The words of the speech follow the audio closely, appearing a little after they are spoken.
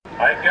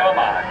Auf your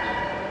marks.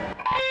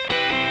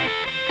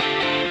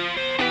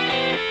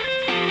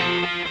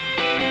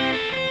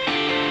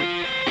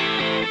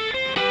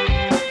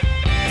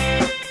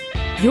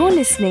 You're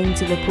listening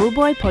to the Pool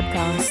Boy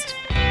Podcast.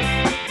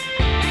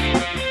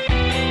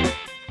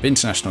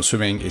 International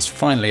swimming is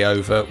finally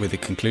over with the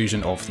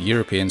conclusion of the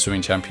European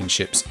Swimming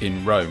Championships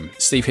in Rome.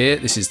 Steve here,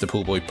 this is the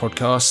Pool Boy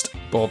Podcast.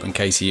 Bob and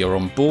Katie are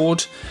on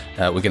board.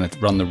 We're going to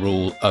run the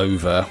rule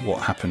over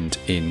what happened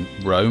in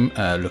Rome,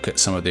 look at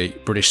some of the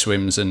British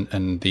swims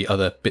and the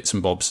other bits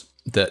and bobs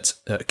that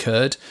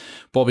occurred.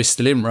 Bob is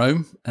still in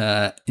Rome.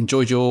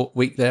 Enjoyed your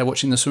week there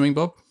watching the swimming,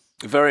 Bob?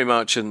 Very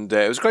much, and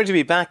it was great to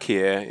be back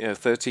here,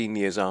 13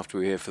 years after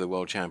we were here for the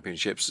World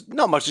Championships.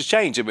 Not much has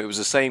changed, but it was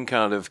the same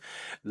kind of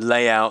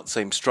layout,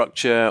 same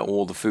structure,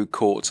 all the food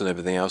courts and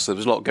everything else. There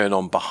was a lot going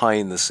on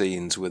behind the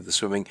scenes with the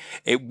swimming.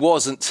 It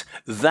wasn't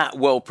that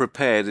well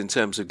prepared in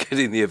terms of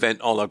getting the event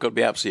on, I've got to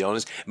be absolutely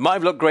honest. It might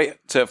have looked great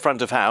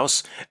front of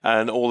house,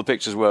 and all the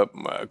pictures were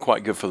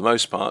quite good for the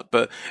most part,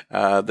 but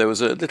there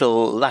was a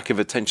little lack of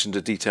attention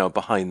to detail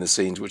behind the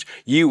scenes, which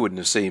you wouldn't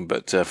have seen,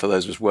 but for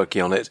those of us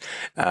working on it,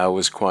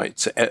 was quite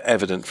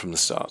evident from the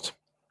start.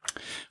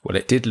 Well,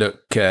 it did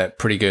look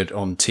pretty good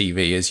on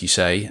TV, as you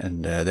say,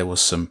 and there was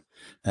some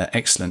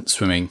excellent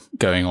swimming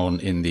going on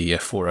in the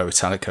Foro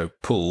Italico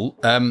pool.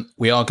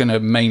 We are going to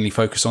mainly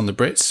focus on the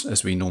Brits,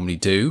 as we normally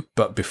do,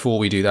 but before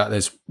we do that,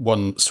 there's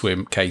one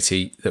swim,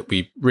 Katie, that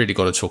we really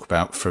got to talk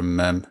about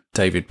from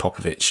David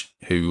Popovic,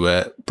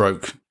 who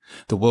broke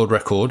the world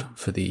record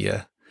for the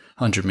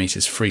 100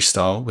 metres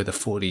freestyle with a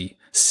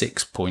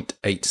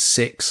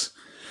 46.86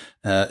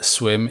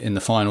 swim in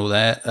the final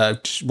there.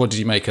 What did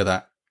you make of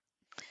that?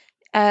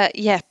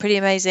 Yeah, pretty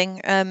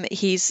amazing.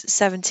 He's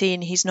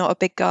 17. He's not a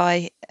big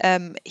guy.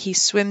 He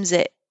swims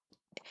it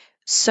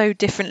so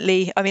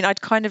differently. I mean,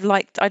 I'd kind of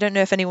liked, I don't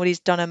know if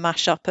anybody's done a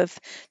mashup of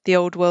the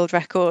old world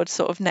record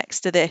sort of next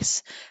to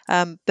this,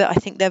 but I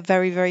think they're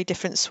very, very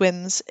different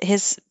swims.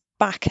 His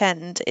back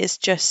end is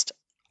just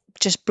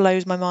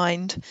blows my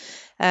mind.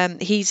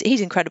 He's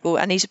incredible,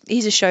 and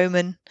he's a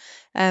showman.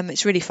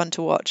 It's really fun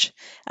to watch,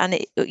 and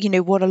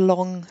what a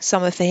long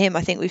summer for him.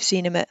 I think we've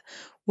seen him at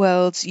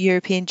Worlds,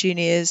 European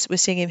Juniors. We're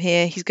seeing him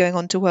here. He's going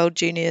on to World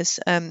Juniors.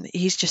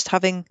 He's just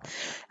having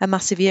a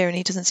massive year, and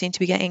he doesn't seem to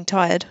be getting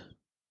tired.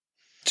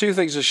 Two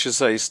things I should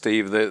say,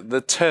 Steve.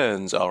 The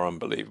turns are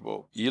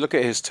unbelievable. You look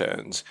at his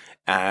turns,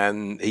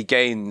 and he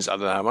gains, I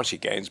don't know how much he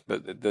gains,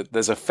 but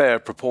there's a fair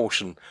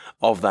proportion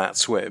of that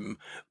swim.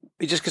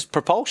 He just gets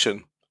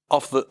propulsion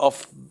off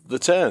the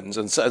turns,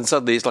 and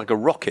suddenly it's like a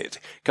rocket.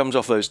 Comes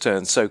off those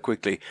turns so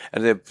quickly.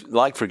 And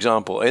like, for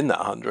example, in that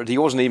 100, he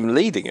wasn't even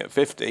leading at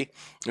 50.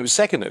 He was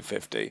second at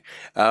 50.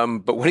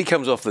 But when he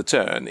comes off the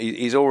turn,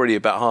 he's already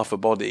about half a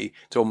body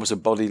to almost a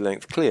body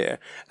length clear.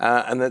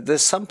 And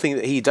there's something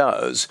that he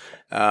does.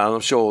 I'm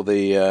sure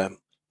the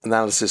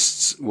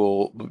analysts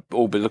will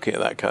all be looking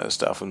at that kind of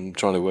stuff and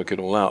trying to work it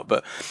all out.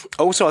 But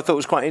also, I thought it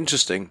was quite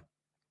interesting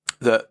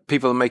that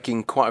people are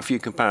making quite a few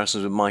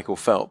comparisons with Michael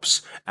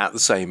Phelps at the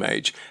same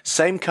age.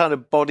 Same kind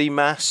of body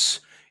mass,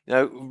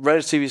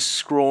 relatively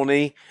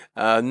scrawny,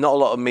 not a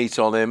lot of meat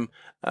on him,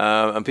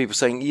 and people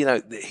saying,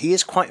 he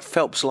is quite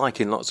Phelps-like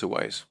in lots of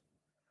ways.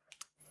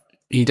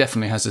 He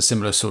definitely has a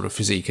similar sort of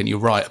physique, and you're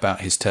right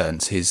about his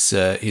turns.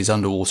 His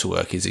underwater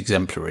work is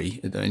exemplary,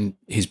 and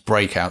his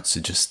breakouts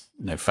are just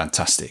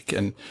fantastic.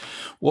 And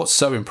what's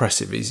so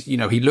impressive is,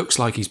 he looks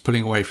like he's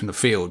pulling away from the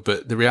field,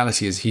 but the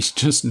reality is he's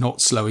just not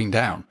slowing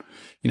down.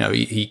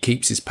 He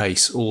keeps his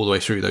pace all the way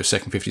through those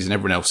second 50s, and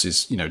everyone else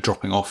is,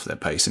 dropping off their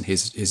pace, and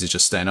his is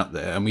just staying up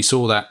there. And we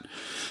saw that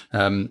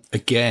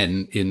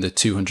again in the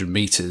 200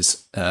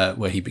 metres,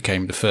 where he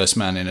became the first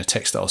man in a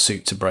textile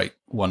suit to break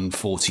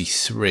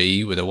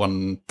 143 with a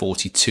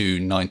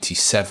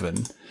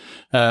 142.97.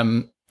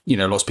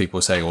 Lots of people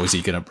are saying, is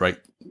he going to break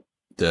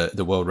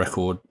the world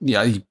record?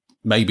 Yeah,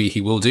 maybe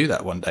he will do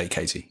that one day,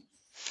 Katie.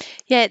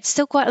 Yeah, it's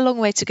still quite a long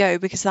way to go,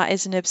 because that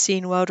is an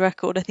obscene world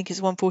record. I think it's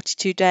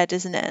 142 dead,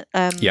 isn't it?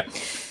 Yeah.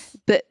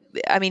 But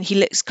I mean,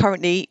 he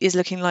is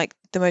looking like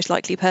the most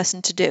likely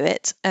person to do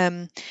it.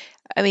 I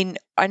mean,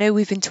 I know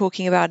we've been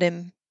talking about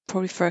him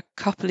probably for a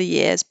couple of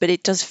years, but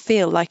it does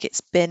feel like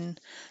it's been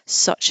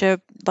such a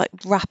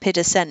rapid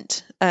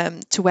ascent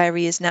to where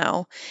he is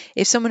now.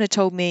 If someone had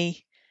told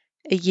me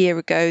a year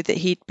ago that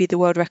he'd be the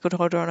world record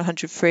holder on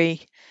 100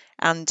 free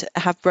and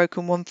have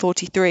broken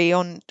 143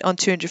 on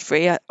 200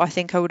 free, I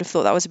think I would have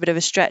thought that was a bit of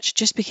a stretch,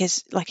 just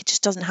because it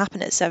just doesn't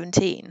happen at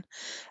 17.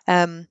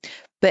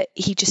 But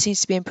he just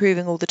seems to be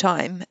improving all the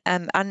time,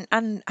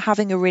 and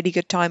having a really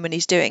good time when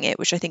he's doing it,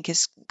 which I think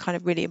is kind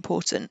of really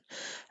important.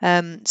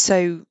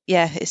 So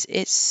yeah,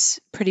 it's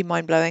pretty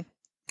mind blowing.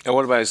 And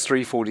what about his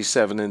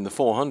 3:47 in the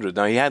 400?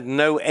 Now, he had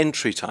no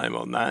entry time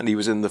on that, and he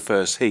was in the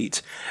first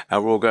heat.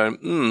 And we're all going,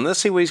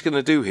 let's see what he's going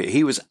to do here.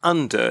 He was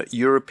under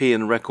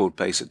European record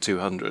pace at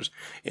 200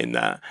 in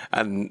that,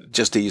 and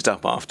just eased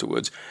up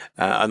afterwards,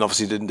 and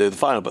obviously didn't do the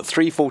final. But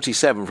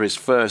 3:47 for his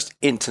first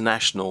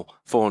international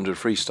 400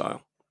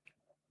 freestyle.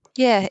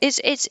 Yeah,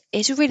 it's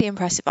really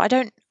impressive. I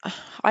don't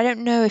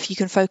know if you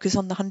can focus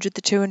on the 100,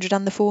 the 200,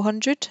 and the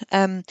 400.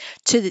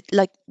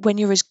 Like when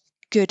you're as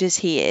good as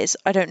he is,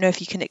 I don't know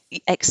if you can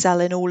excel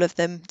in all of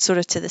them sort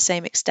of to the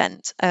same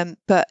extent.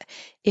 But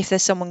if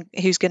there's someone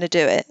who's going to do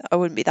it, I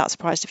wouldn't be that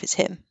surprised if it's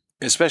him.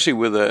 Especially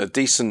with a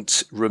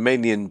decent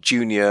Romanian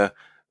junior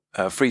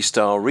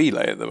freestyle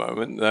relay at the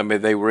moment. I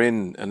mean, they were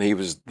in, and he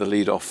was the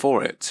lead off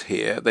for it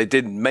here. They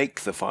didn't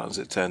make the finals,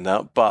 it turned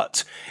out,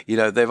 but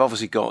they've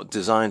obviously got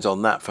designs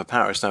on that for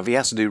Paris. Now, if he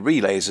has to do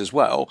relays as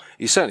well,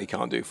 he certainly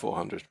can't do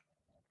 400.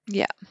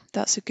 Yeah,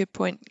 that's a good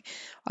point.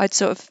 I'd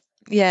sort of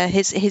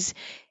his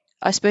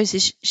I suppose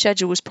his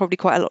schedule was probably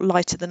quite a lot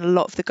lighter than a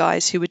lot of the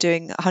guys who were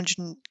doing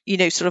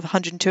 100, sort of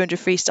 100 and 200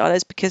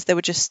 freestylers, because there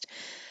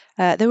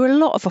were a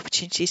lot of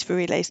opportunities for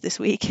relays this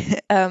week,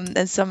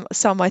 and some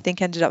I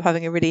think ended up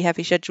having a really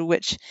heavy schedule,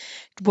 which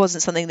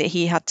wasn't something that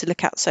he had to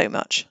look at so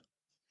much.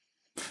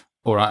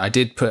 All right, I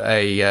did put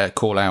a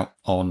call out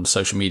on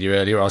social media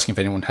earlier asking if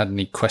anyone had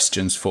any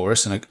questions for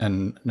us,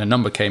 and a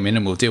number came in,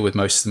 and we'll deal with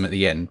most of them at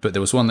the end. But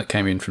there was one that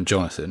came in from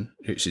Jonathan,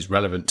 which is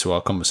relevant to our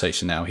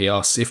conversation now. He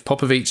asks, if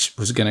Popovic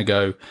was going to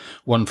go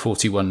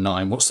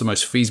 141.9, what's the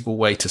most feasible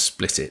way to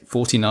split it?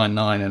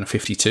 49.9 and a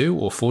 52,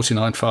 or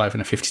 49.5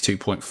 and a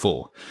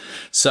 52.4?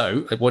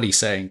 So what he's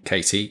saying,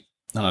 Katie,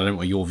 and I don't know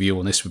what your view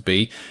on this would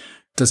be,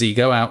 does he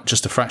go out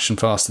just a fraction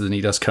faster than he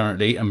does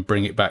currently and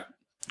bring it back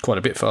quite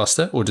a bit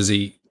faster, or does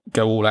he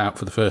go all out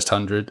for the first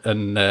 100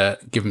 and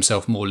give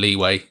himself more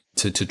leeway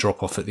to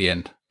drop off at the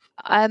end?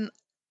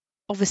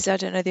 Obviously, I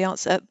don't know the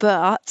answer,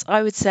 but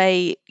I would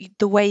say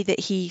the way that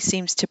he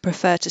seems to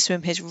prefer to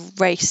swim his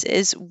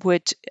races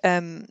would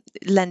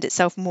lend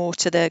itself more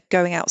to the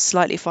going out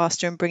slightly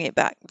faster and bring it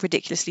back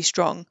ridiculously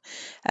strong.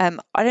 I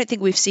don't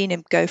think we've seen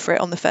him go for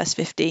it on the first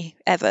 50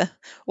 ever,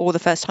 or the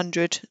first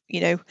 100,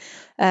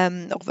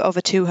 of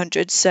a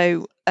 200.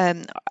 So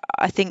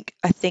I think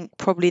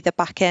probably the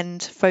back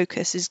end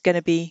focus is going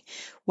to be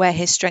where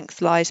his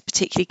strength lies,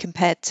 particularly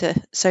compared to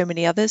so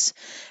many others.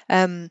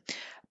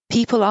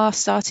 People are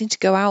starting to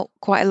go out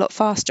quite a lot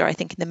faster, I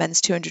think, in the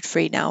men's 200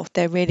 free now.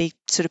 They're really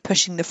sort of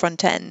pushing the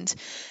front end.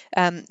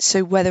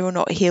 So whether or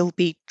not he'll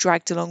be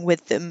dragged along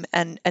with them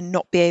and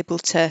not be able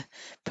to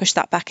push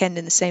that back end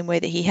in the same way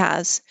that he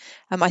has,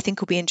 I think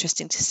will be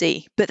interesting to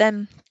see. But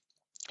then,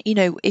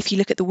 if you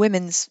look at the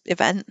women's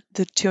event,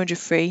 the 200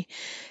 free,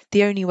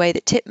 the only way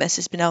that Titmus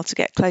has been able to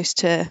get close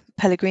to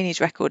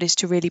Pellegrini's record is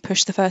to really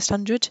push the first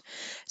 100.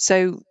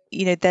 So,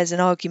 there's an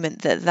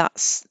argument that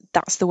that's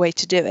the way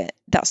to do it.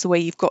 That's the way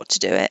you've got to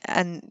do it.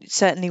 And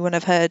certainly when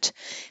I've heard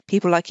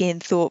people like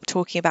Ian Thorpe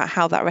talking about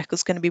how that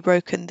record's going to be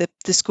broken,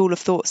 the school of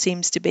thought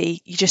seems to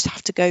be you just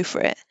have to go for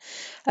it.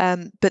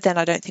 But then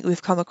I don't think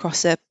we've come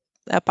across a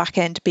back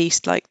end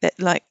beast like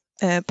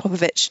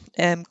Popovic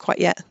quite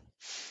yet.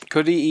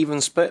 Could he even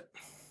split?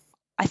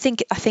 I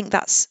think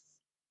that's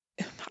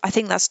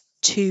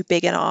too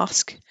big an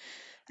ask.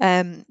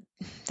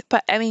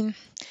 But I mean,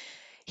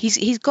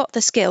 he's got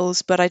the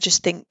skills, but I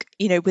just think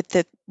with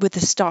the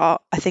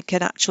start, I think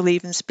an actual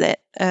even split.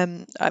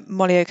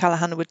 Molly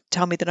O'Callaghan would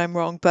tell me that I'm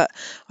wrong, but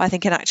I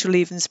think an actual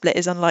even split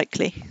is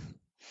unlikely.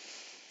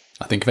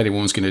 I think if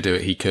anyone was going to do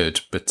it, he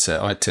could, but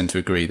I tend to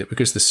agree that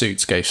because the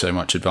suits gave so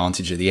much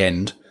advantage at the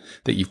end,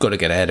 that you've got to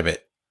get ahead of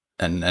it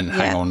and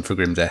hang on for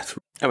grim death.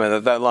 I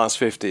mean, that last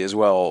 50 as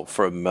well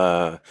from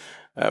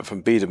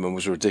Biederman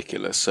was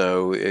ridiculous.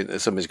 So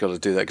somebody's got to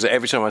do that. Because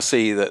every time I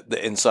see that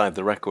inside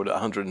the record at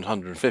 100 and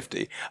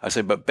 150, I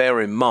say, but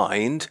bear in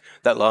mind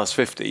that last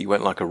 50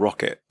 went like a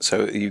rocket.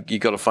 So you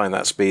got to find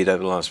that speed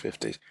over the last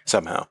 50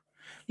 somehow.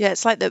 Yeah,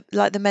 it's like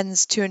the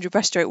men's 200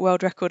 breaststroke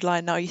world record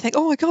line now. You think,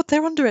 oh my God,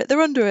 they're under it,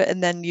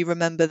 and then you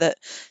remember that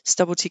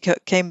Stubblety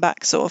Cook came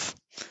back sort of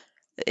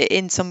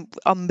in some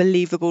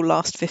unbelievable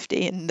last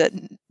 50, and that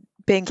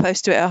being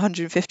close to it at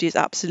 150 is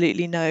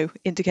absolutely no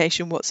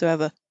indication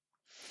whatsoever.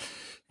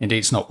 Indeed,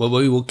 it's not. Well,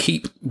 we will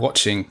keep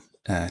watching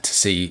to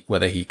see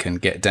whether he can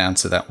get down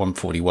to that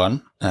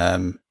 141,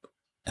 and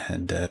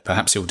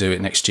perhaps he'll do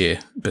it next year,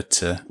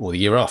 or the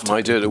year after.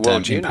 Might do it at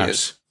World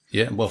Juniors.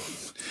 Yeah, well,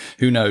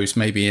 who knows?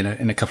 Maybe in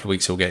a couple of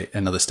weeks he'll get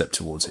another step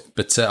towards it.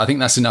 But I think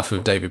that's enough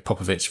of David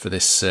Popovic for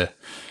this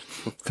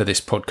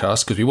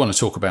podcast, because we want to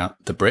talk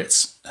about the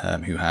Brits,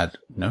 who had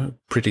a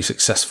pretty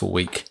successful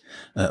week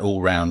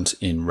all round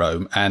in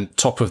Rome. And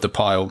top of the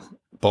pile,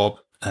 Bob,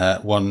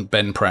 won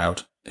Ben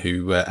Proud,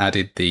 who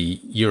added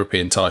the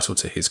European title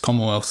to his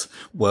Commonwealth,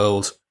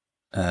 World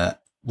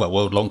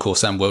Long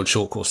Course and World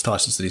Short Course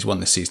titles that he's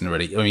won this season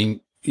already. I mean,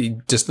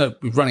 we're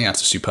running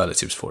out of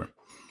superlatives for him.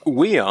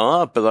 We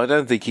are, but I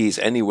don't think he's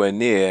anywhere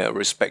near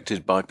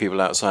respected by people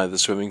outside the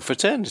swimming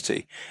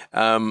fraternity.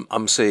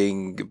 I'm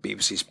seeing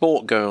BBC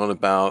Sport going on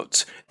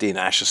about Dean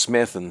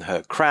Asher-Smith and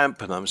her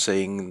cramp, and I'm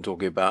seeing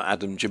talking about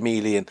Adam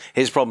Jamili and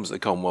his problems at the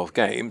Commonwealth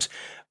Games.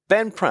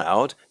 Ben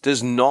Proud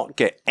does not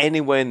get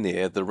anywhere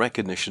near the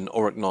recognition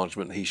or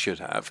acknowledgement he should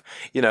have,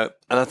 and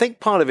I think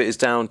part of it is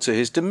down to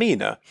his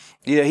demeanour.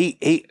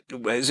 It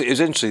was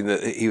interesting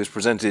that he was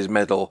presented his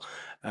medal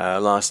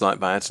last night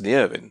by Anthony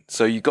Irvine.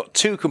 So you've got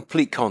two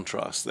complete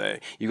contrasts there.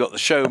 You've got the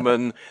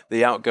showman,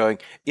 the outgoing.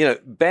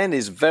 Ben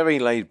is very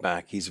laid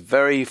back. He's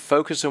very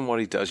focused on what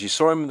he does. You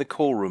saw him in the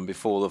call room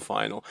before the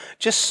final,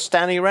 just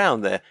standing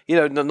around there,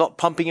 not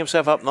pumping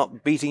himself up,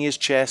 not beating his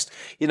chest.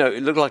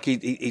 It looked like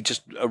he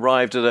just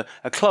arrived at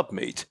a club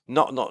meet,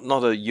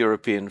 not a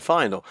European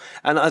final.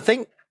 And I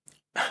think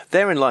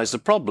therein lies the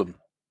problem,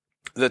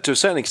 that to a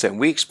certain extent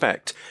we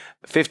expect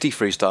 50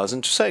 freestylers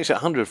and to a certain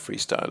extent 100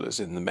 freestylers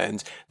in the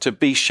men's to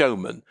be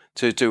showmen,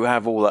 to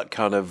have all that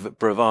kind of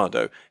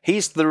bravado.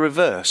 He's the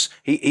reverse.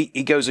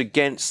 He goes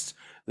against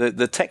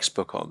the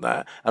textbook on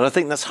that. And I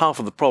think that's half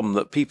of the problem,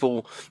 that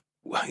people,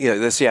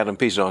 they see Adam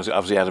Peterson.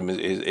 Obviously Adam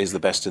is the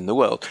best in the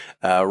world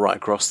right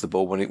across the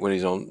board when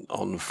he's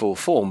on full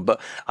form.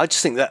 But I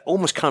just think that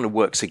almost kind of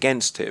works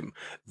against him,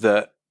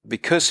 that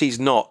because he's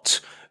not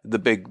the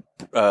big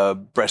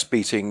breast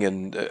beating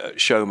and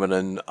showman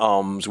and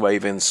arms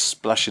waving,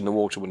 splash in the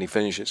water when he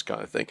finishes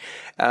kind of thing.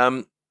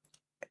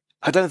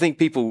 I don't think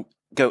people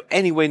go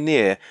anywhere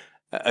near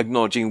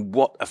acknowledging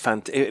what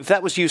a if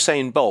that was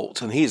Usain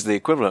Bolt, and he's the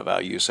equivalent of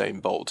our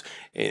Usain Bolt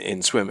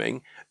in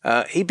swimming,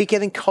 he'd be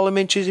getting column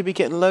inches, he'd be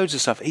getting loads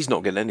of stuff. He's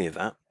not getting any of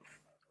that.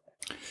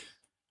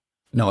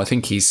 No, I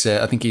think he's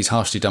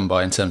harshly done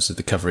by in terms of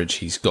the coverage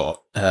he's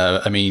got.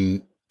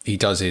 He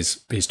does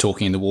his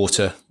talking in the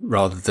water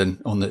rather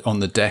than on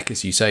the deck,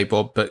 as you say,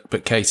 Bob.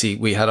 But Katie,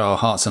 we had our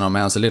hearts in our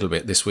mouths a little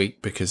bit this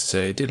week, because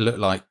it did look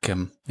like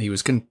he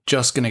was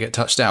just going to get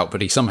touched out,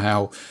 but he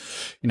somehow,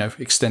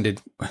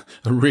 extended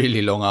a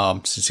really long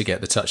arm to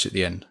get the touch at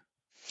the end.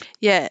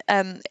 Yeah,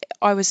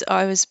 I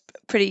was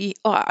pretty.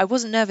 I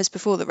wasn't nervous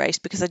before the race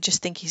because I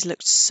just think he's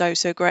looked so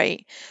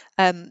great.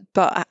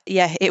 But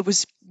it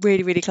was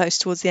really, really close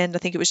towards the end. I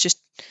think it was just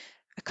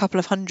a couple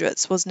of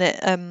hundredths, wasn't it,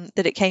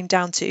 that it came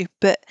down to.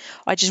 But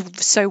I just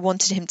so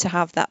wanted him to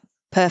have that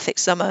perfect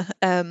summer.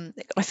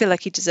 I feel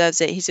like he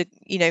deserves it.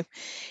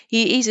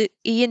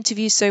 He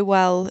interviews so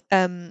well.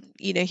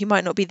 He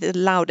might not be the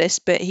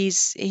loudest, but he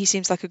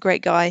seems like a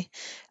great guy,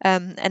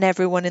 and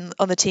everyone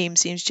on the team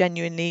seems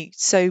genuinely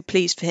so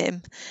pleased for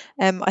him.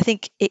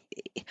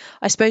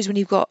 I suppose when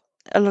you've got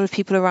a lot of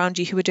people around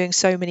you who are doing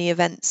so many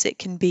events, it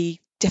can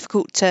be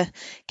difficult to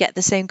get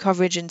the same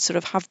coverage and sort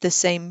of have the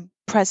same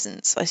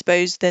presence, I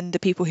suppose, than the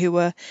people who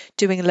were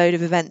doing a load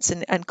of events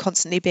and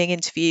constantly being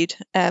interviewed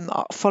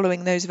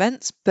following those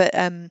events. But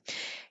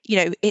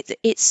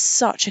it's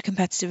such a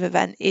competitive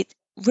event. It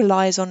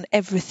relies on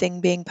everything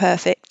being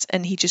perfect,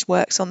 and he just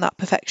works on that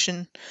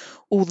perfection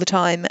all the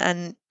time.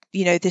 And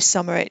this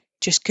summer it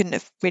just couldn't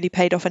have really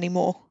paid off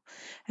anymore.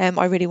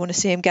 I really want to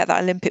see him get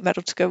that Olympic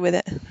medal to go with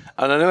it.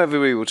 And I know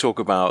everybody will talk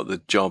about the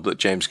job that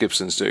James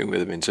Gibson's doing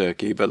with him in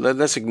Turkey, but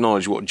let's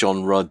acknowledge what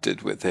John Rudd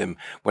did with him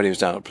when he was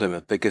down at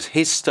Plymouth, because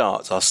his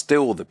starts are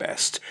still the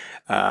best.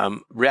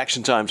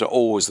 Reaction times are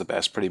always the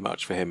best, pretty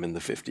much, for him in the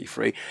 50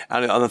 free.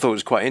 And I thought it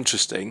was quite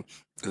interesting.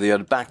 They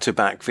had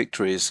back-to-back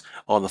victories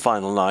on the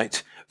final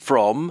night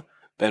from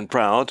Ben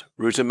Proud,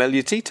 Ruta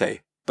Meliotite,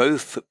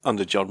 both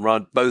under John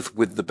Rudd, both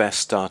with the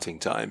best starting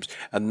times.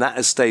 And that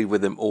has stayed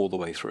with him all the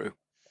way through.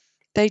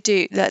 They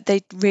do.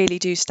 They really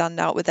do stand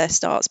out with their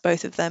starts,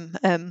 both of them.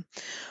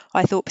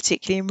 I thought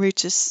particularly in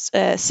Ruta's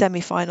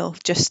semi-final,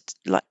 just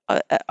like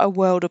a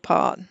world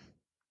apart.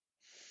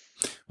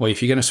 Well,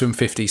 if you're going to swim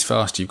 50s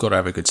fast, you've got to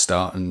have a good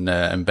start.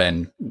 And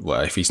Ben,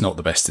 well, if he's not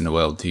the best in the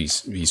world,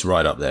 he's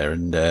right up there.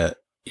 And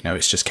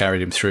it's just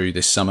carried him through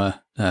this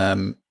summer.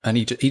 And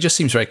he just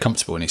seems very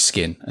comfortable in his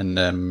skin.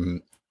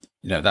 And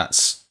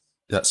that's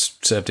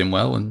served him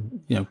well,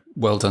 and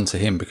well done to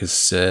him,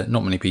 because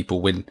not many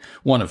people win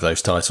one of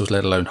those titles,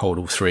 let alone hold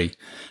all three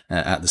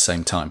at the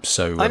same time.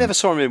 So I never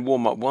saw him in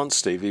warm up once,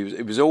 Steve.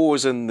 It was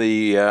always in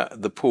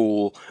the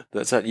pool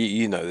that's at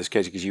you know this,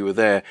 Katie, because you were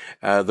there.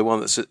 The one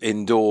that's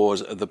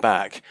indoors at the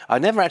back. I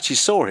never actually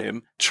saw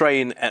him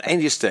train at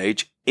any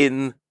stage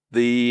in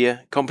the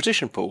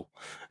competition pool.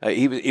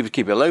 He would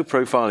keep a low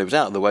profile. He was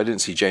out of the way. I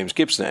didn't see James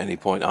Gibson at any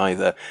point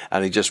either,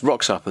 and he just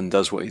rocks up and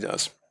does what he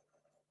does.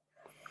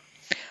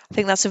 I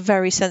think that's a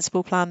very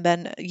sensible plan,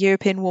 Ben.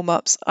 European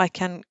warm-ups, I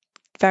can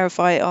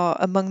verify, are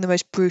among the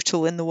most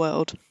brutal in the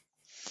world.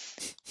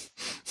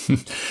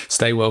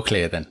 Stay well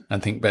clear then. I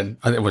think Ben,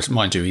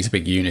 mind you, he's a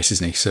big unit,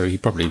 isn't he? So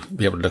he'd probably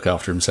be able to look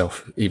after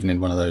himself even in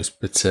one of those.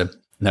 But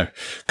no,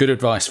 good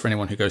advice for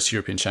anyone who goes to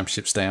European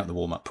Championships, stay out the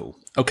warm-up pool.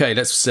 Okay,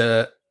 let's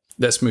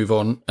move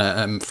on.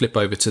 Flip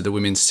over to the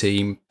women's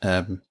team.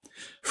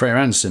 Freya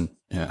Anderson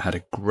had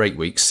a great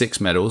week, 6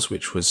 medals,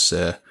 which was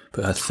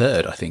put her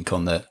third, I think,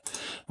 on the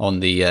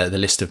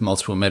list of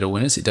multiple medal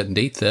winners. It did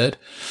indeed third,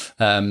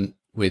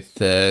 with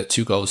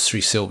 2 golds,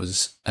 3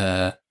 silvers,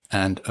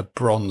 and a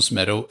bronze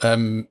medal.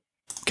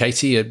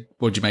 Katie,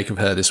 what did you make of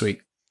her this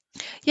week?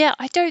 Yeah,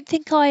 I don't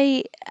think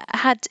I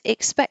had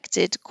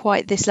expected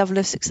quite this level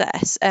of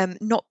success.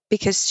 Not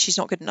because she's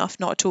not good enough,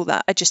 not at all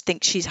that. I just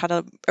think she's had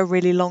a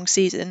really long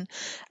season.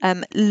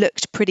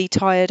 Looked pretty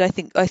tired,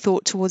 I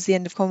thought, towards the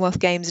end of Commonwealth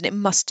Games, and it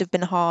must have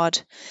been hard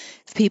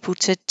for people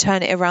to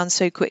turn it around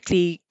so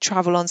quickly,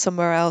 travel to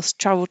somewhere,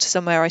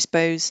 I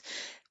suppose,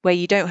 where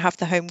you don't have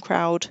the home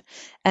crowd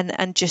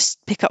and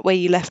just pick up where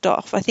you left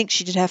off. I think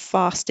she did her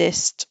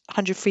fastest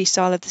 100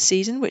 freestyle of the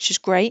season, which is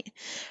great.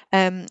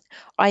 I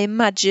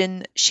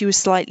imagine she was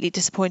slightly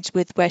disappointed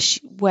with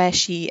where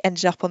she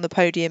ended up on the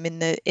podium in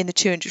the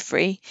 200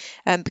 free,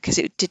 because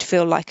it did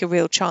feel like a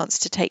real chance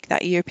to take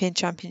that European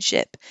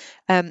Championship.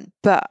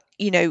 But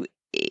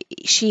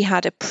she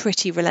had a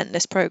pretty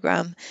relentless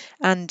program,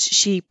 and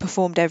she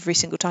performed every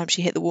single time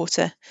she hit the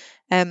water.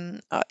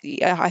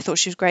 I thought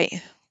she was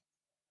great.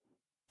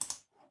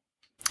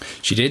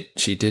 She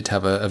did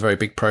have a very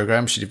big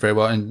program. She did very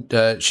well,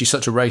 and she's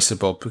such a racer,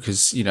 Bob,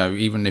 because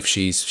even if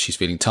she's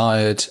feeling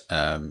tired,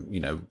 long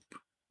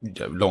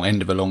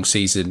end of a long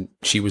season,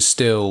 she was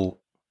still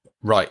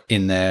right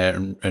in there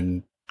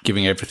and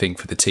giving everything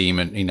for the team,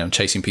 and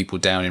chasing people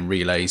down in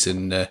relays,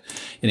 and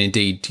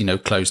indeed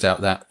closed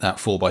out that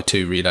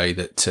 4x2 relay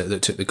that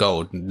took the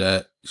gold, and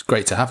it's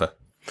great to have her.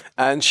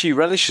 And she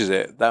relishes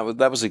it. That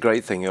was a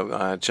great thing.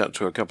 I chatted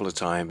to her a couple of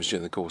times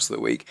during the course of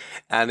the week,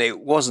 and it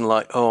wasn't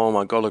like, oh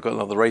my God, I've got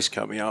another race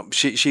coming up.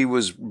 She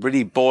was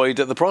really buoyed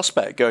at the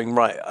prospect, going,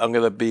 right, I'm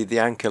going to be the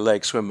anchor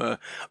leg swimmer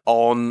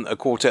on a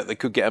quartet that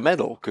could get a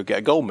medal, could get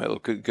a gold medal,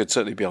 could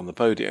certainly be on the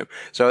podium.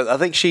 So I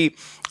think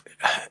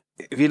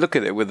if you look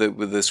at it with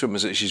the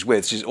swimmers that she's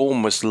with, she's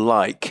almost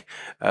like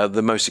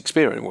the most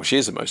experienced. Well, she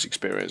is the most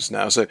experienced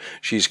now, so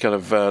she's kind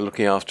of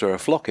looking after her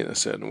flock in a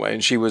certain way.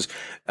 And she was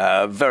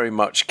very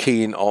much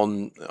keen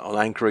on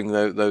anchoring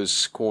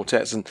those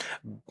quartets. And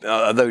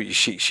although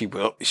she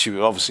was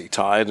obviously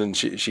tired, and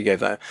she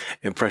gave that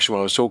impression when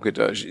I was talking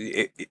to her,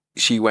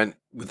 she went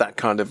with that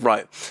kind of,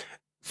 right,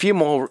 few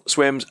more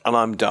swims and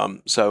I'm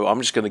done. So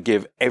I'm just going to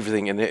give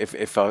everything. And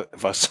if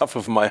I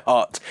suffer from my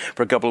heart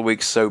for a couple of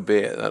weeks, so be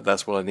it.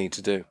 That's what I need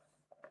to do.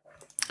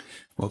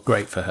 Well,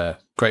 great for her.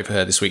 Great for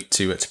her this week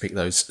to pick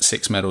those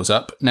 6 medals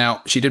up.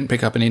 Now, she didn't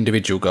pick up an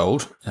individual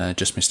gold,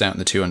 just missed out in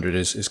the 200,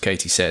 as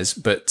Katie says,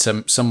 but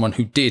someone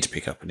who did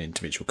pick up an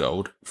individual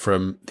gold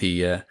from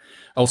the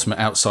ultimate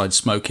outside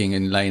smoking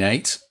in lane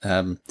 8.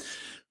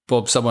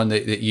 Bob, someone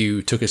that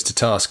you took us to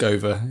task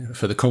over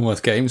for the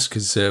Commonwealth Games,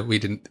 because we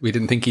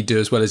didn't think he'd do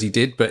as well as he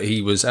did, but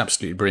he was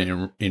absolutely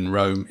brilliant in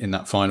Rome in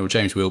that final.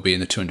 James Wilby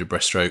in the 200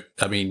 breaststroke.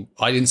 I mean,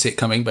 I didn't see it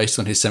coming based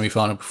on his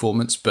semi-final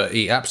performance, but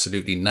he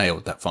absolutely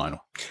nailed that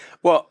final.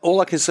 Well, all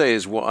I can say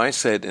is what I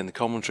said in the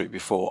commentary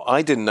before.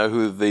 I didn't know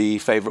who the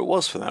favourite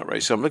was for that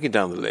race. So I'm looking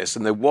down the list,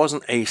 and there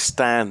wasn't a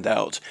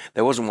standout.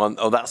 There wasn't one,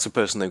 oh, that's the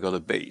person they've got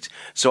to beat.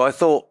 So I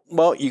thought,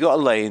 well, you got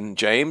a lane,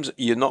 James.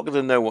 You're not going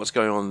to know what's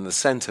going on in the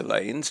centre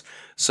lanes,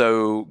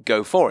 so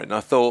go for it. And I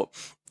thought,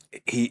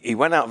 he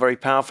went out very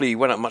powerfully. He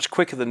went out much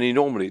quicker than he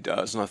normally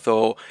does. And I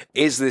thought,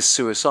 is this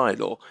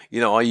suicidal?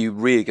 Are you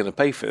really going to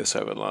pay for this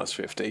over the last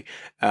 50?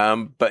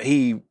 But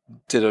he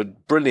did a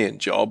brilliant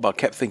job. I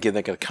kept thinking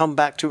they're going to come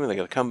back to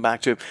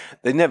him.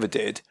 They never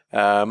did.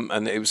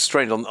 And it was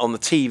strange on the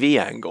TV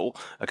angle.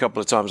 A couple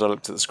of times I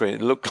looked at the screen.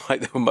 It looked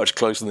like they were much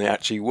closer than they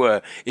actually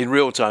were. In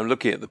real time,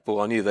 looking at the pool,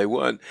 I knew they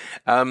weren't.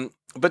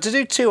 But to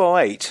do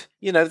 2:08,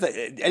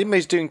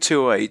 anybody's doing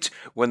 2:08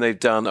 when they've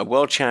done a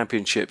World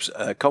Championships,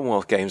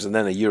 Commonwealth Games, and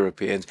then a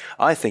Europeans,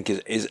 I think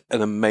is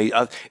an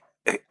amazing.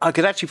 I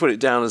could actually put it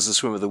down as the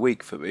swim of the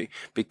week for me,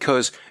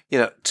 because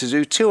to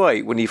do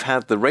 2:08 when you've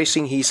had the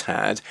racing he's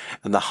had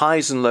and the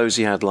highs and lows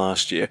he had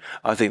last year,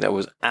 I think that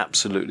was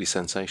absolutely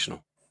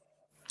sensational.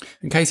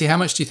 And Katie, how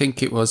much do you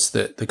think it was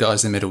that the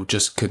guys in the middle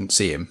just couldn't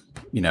see him,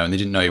 and they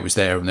didn't know he was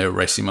there, and they were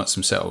racing amongst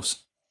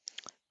themselves?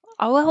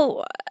 Oh,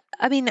 well,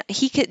 I mean,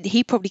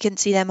 he probably couldn't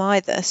see them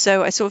either.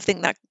 So I sort of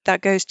think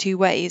that goes two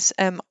ways.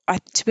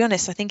 To be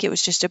honest, I think it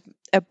was just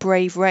a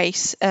brave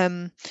race.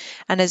 And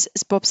as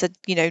Bob said,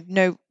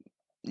 no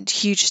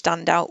huge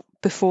standout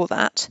before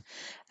that.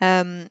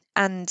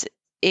 And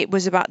it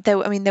was about there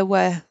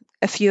were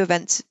a few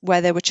events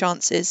where there were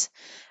chances.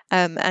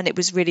 And it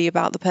was really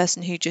about the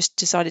person who just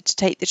decided to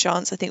take the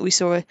chance. I think we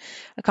saw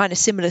a kind of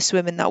similar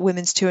swim in that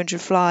women's 200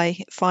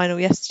 fly final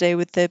yesterday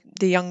with the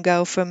young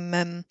girl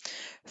from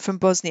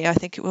Bosnia, I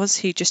think it was,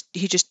 who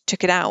just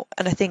took it out.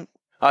 And I think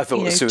I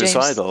thought it was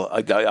suicidal.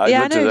 James... I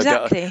yeah, looked I know, at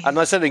exactly. And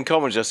I said in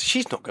comments,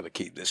 she's not going to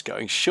keep this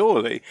going,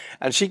 surely.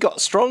 And she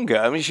got stronger.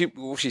 I mean,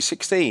 she's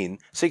 16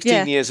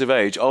 years of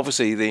age.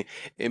 Obviously, the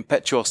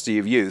impetuosity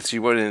of youth. She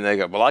went in there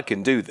and go, well, I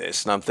can do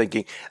this. And I'm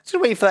thinking, just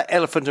waiting for that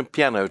elephant and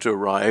piano to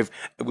arrive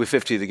with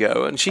 50 to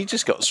go. And she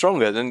just got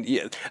stronger. And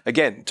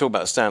again, talk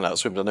about standout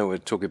swims. I know we're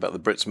talking about the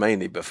Brits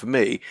mainly, but for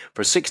me,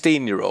 for a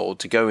 16-year-old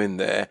to go in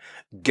there,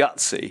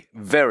 gutsy,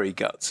 very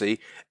gutsy.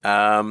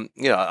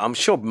 I'm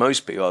sure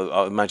most people,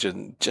 I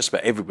imagine just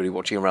about everybody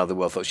watching around the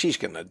world thought she's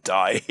going to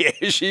die.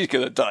 She's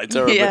going to die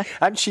terribly. Yeah.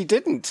 And she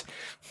didn't.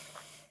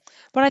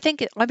 But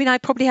I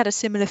probably had a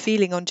similar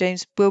feeling on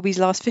James Wilby's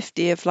last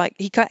 50 of like,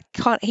 he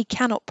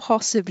cannot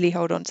possibly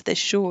hold on to this,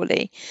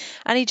 surely.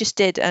 And he just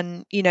did.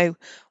 And,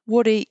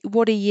 what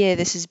a year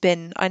this has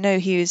been. I know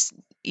he was,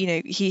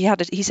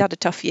 he's had a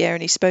tough year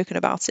and he's spoken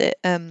about it.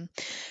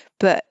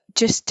 But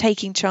just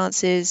taking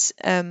chances,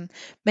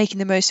 making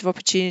the most of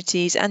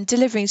opportunities, and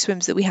delivering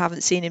swims that we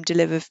haven't seen him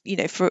deliver,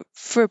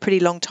 for a pretty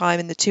long time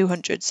in the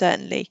 200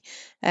 certainly.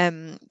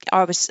 I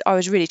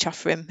was really tough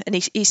for him, and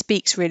he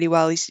speaks really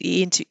well. He's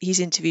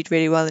interviewed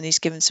really well, and he's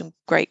given some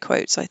great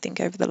quotes, I think,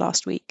 over the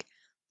last week.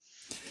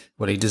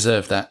 Well, he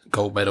deserved that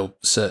gold medal,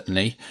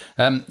 certainly.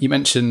 You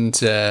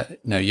mentioned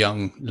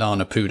young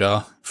Lana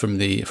Pudar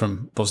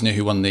from Bosnia,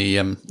 who won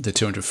the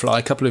 200 fly.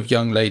 A couple of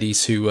young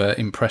ladies who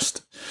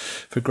impressed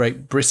for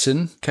Great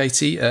Britain.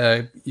 Katie,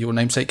 your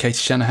namesake, Katie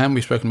Shanahan,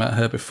 we've spoken about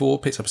her before,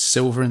 picked up a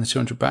silver in the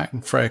 200 back,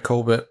 and Freya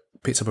Colbert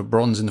picked up a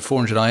bronze in the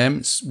 400 IM.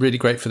 It's really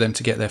great for them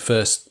to get their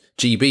first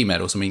GB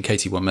medals. I mean,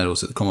 Katie won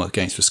medals at the Commonwealth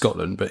Games for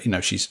Scotland, but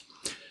she's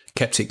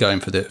kept it going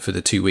for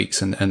the 2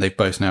 weeks, and they've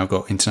both now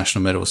got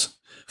international medals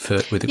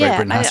with the Great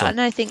Britain hat on.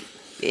 And I think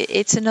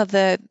it's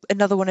another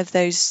one of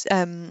those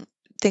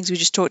things we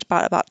just talked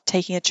about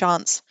taking a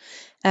chance.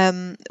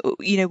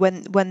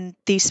 When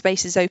these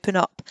spaces open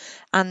up,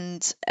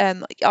 and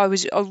I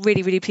was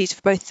really, really pleased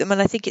for both of them,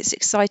 and I think it's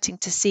exciting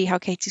to see how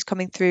Katie's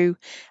coming through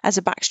as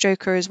a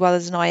backstroker as well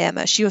as an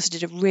IMer. She also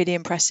did a really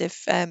impressive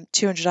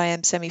 200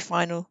 IM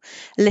semi-final,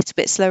 a little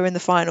bit slower in the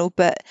final,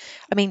 but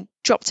I mean,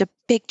 dropped a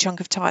big chunk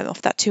of time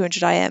off that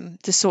 200 IM,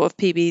 the sort of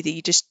PB that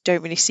you just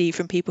don't really see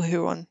from people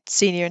who are on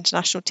senior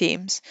international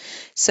teams.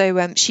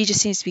 So she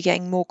just seems to be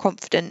getting more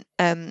confident.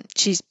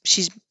 She's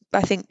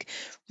I think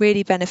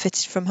really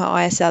benefited from her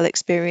ISL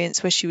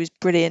experience, where she was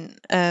brilliant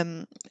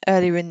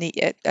earlier in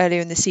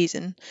the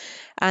season,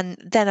 and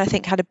then I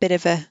think had a bit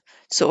of a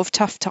sort of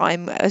tough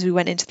time as we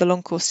went into the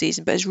long course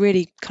season, but has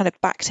really kind of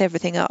backed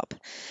everything up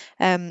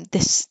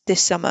this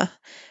summer.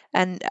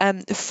 And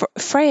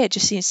Freya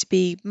just seems to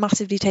be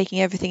massively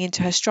taking everything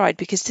into her stride,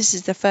 because this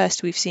is the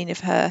first we've seen of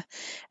her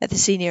at the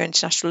senior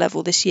international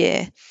level this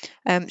year.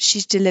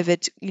 She's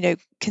delivered,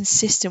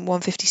 consistent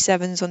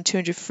 157s on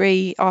 200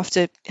 free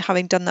after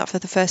having done that for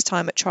the first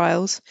time at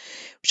trials,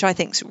 which I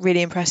think is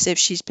really impressive.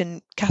 She's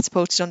been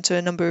catapulted onto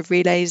a number of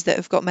relays that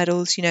have got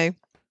medals,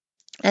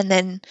 And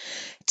then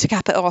to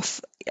cap it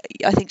off,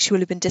 I think she will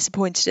have been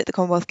disappointed at the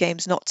Commonwealth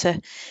Games not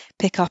to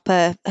pick up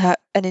an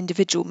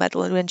individual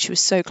medal, and when she was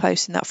so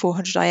close in that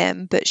 400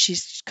 IM, but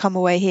she's come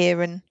away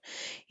here and,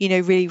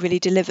 really, really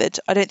delivered.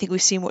 I don't think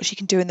we've seen what she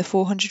can do in the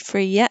 400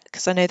 free yet,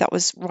 because I know that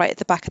was right at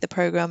the back of the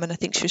programme, and I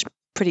think she was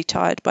pretty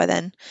tired by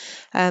then.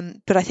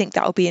 But I think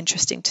that'll be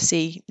interesting to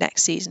see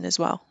next season as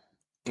well.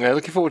 Yeah,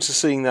 looking forward to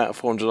seeing that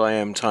 400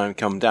 IM time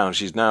come down.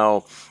 She's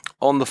now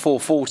on the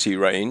 440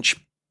 range.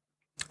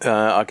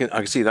 I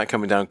can see that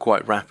coming down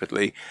quite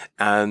rapidly,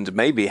 and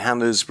maybe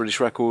Hannah's British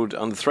record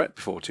under threat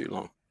before too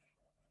long.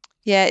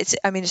 Yeah,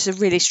 it's a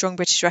really strong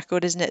British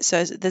record, isn't it?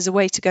 So there's a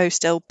way to go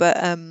still, but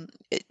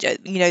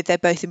they're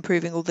both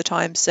improving all the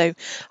time. So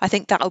I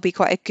think that'll be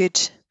quite a good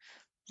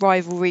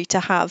rivalry to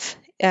have,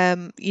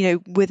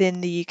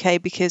 within the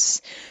UK,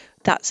 because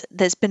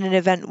there's been an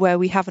event where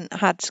we haven't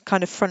had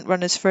kind of front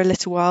runners for a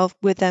little while,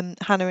 with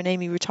Hannah and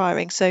Amy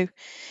retiring. So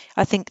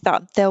I think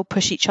that they'll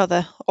push each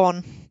other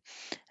on.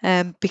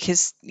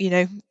 Because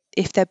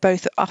if they're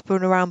both up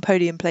and around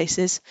podium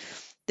places,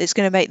 it's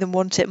going to make them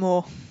want it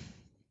more.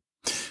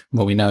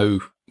 Well, we know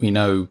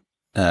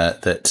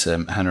that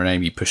Hannah and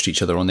Amy pushed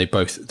each other on. They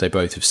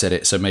both have said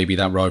it. So maybe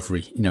that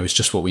rivalry, is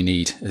just what we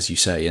need, as you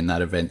say, in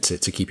that event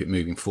to keep it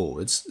moving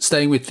forwards.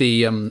 Staying with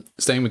the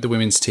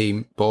women's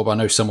team, Bob, I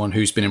know someone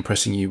who's been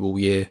impressing you all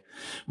year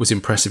was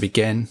impressive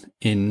again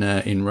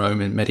in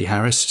Rome, and Medi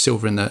Harris,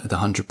 silver in the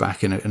 100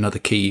 back, and another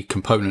key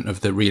component of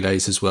the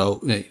relays as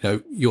well.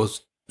 You're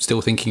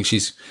still thinking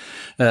she's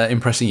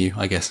impressing you,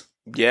 I guess.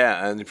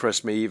 Yeah, and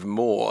impressed me even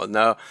more.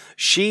 Now,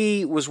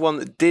 she was one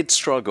that did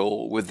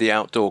struggle with the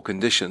outdoor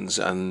conditions,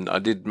 and I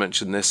did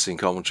mention this in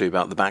commentary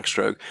about the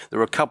backstroke. There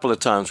were a couple of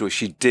times where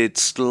she did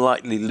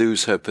slightly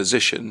lose her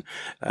position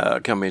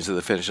coming into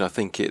the finish. I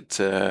think it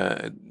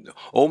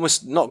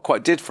almost not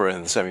quite did for her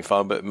in the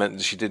semi-final, but it meant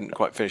that she didn't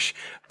quite finish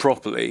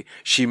properly.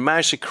 She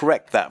managed to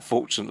correct that,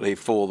 fortunately,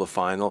 for the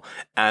final,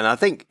 and I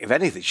think, if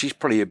anything, she's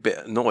probably a bit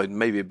annoyed,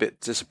 maybe a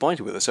bit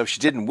disappointed with herself. She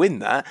didn't win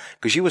that,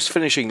 because she was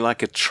finishing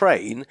like a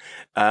train,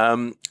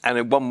 and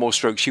in one more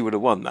stroke she would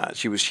have won that.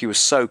 She was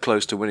so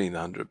close to winning the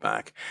 100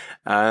 back,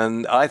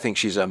 and I think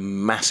she's a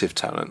massive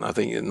talent. I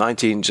think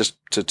 19, just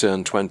to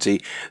turn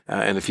 20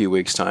 in a few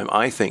weeks' time.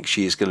 I think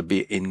she is going to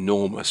be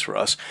enormous for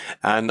us,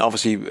 and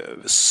obviously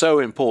so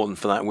important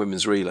for that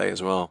women's relay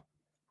as well.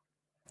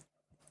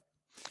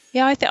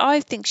 Yeah,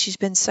 I think she's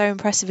been so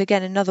impressive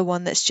again. Another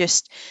one that's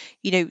just,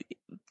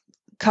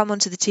 come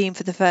onto the team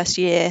for the first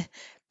year,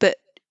 but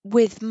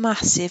with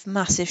massive,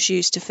 massive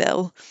shoes to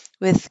fill,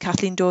 with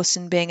Kathleen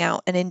Dawson being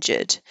out and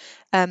injured.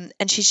 And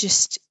she's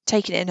just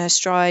taken it in her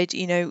stride.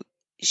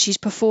 She's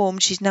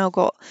performed. She's now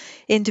got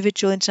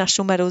individual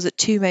international medals at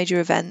 2 major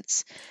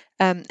events.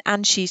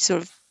 And she's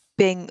sort of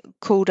being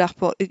called up,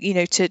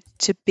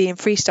 to be in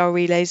freestyle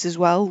relays as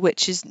well,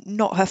 which is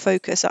not her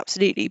focus,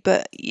 absolutely.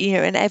 But,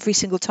 and every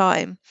single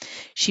time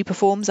she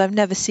performs, I've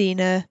never seen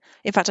her.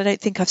 In fact, I don't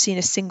think I've seen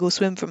a single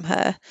swim from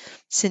her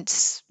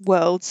since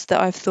Worlds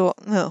that I've thought,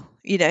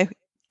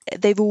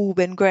 they've all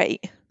been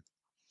great.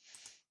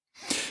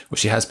 well,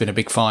 she has been a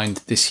big find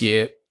this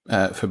year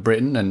for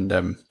Britain,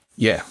 and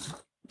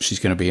she's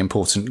going to be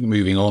important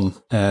moving on.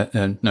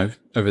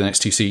 Over the next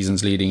 2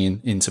 seasons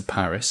leading into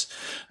Paris.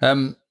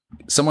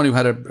 Someone who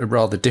had a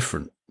rather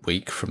different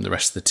week from the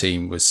rest of the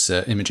team was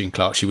Imogen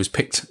Clark. She was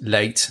picked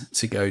late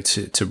to go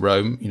to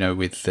Rome,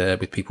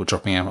 with people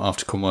dropping out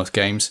after Commonwealth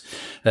Games,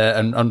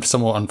 and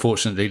somewhat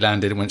unfortunately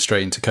landed and went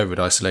straight into COVID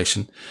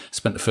isolation.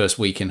 Spent the first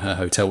week in her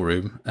hotel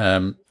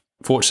room.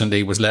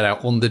 Fortunately, was let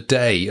out on the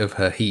day of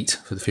her heat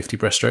for the 50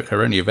 breaststroke,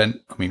 her only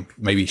event. I mean,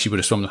 maybe she would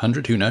have swum the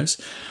 100, who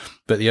knows?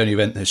 But the only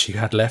event that she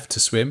had left to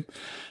swim.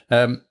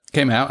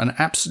 Came out and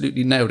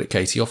absolutely nailed it,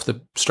 Katie,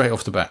 straight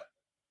off the bat.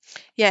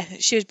 Yeah,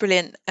 she was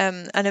brilliant,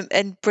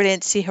 and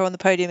brilliant to see her on the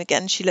podium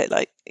again. She looked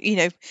like,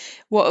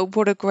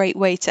 what a great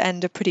way to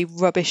end a pretty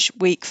rubbish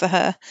week for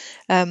her.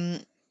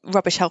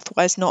 Rubbish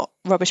health-wise, not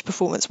rubbish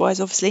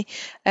performance-wise, obviously.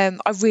 I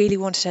really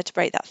wanted her to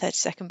break that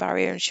 30-second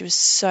barrier, and she was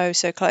so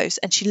close.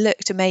 And she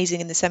looked amazing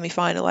in the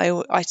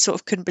semi-final. I sort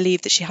of couldn't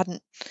believe that she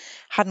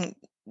hadn't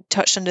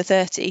touched under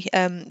 30.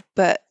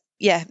 But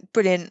yeah,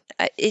 brilliant.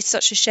 It's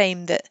such a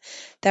shame that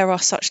there are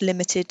such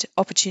limited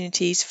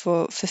opportunities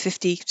for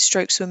 50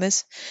 stroke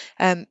swimmers,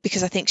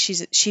 because I think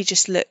she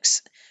just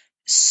looks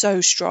so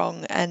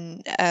strong,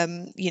 and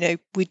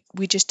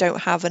we just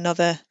don't have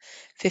another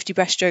 50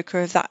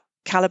 breaststroker of that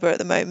caliber at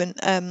the moment,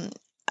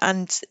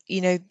 and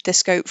the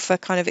scope for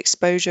kind of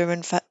exposure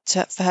and for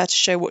her to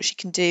show what she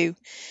can do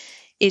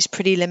is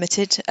pretty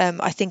limited.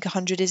 I think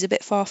 100 is a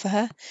bit far for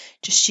her.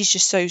 She's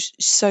just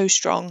so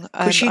strong.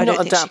 Could she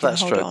not adapt that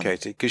stroke,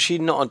 Katie? Could she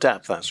not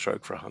adapt that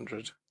stroke for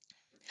 100?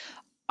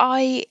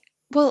 I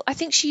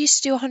think she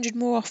used to do 100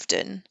 more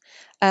often,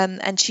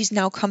 and she's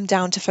now come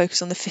down to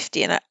focus on the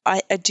 50. And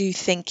I do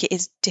think it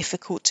is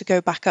difficult to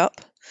go back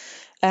up,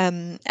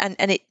 and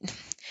it,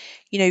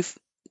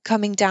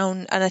 coming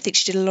down. And I think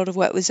she did a lot of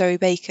work with Zoe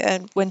Baker,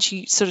 and when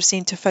she sort of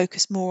seemed to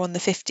focus more on the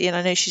 50. And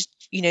I know she's,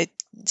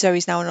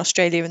 Zoe's now in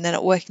Australia and they're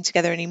not working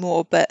together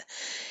anymore, but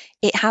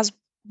it has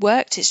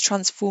worked. It's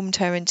transformed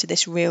her into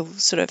this real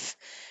sort of,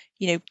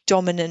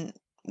 dominant,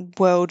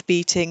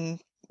 world-beating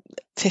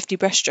 50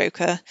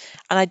 breaststroker,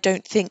 and I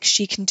don't think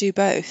she can do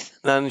both.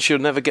 And she'll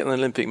never get an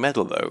Olympic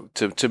medal, though.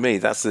 To me,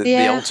 that's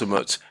the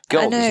ultimate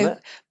goal, isn't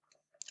it?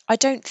 I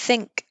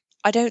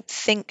don't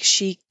think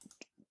she.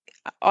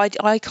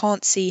 I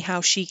can't see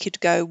how she could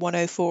go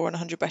 104 on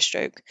 100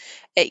 breaststroke.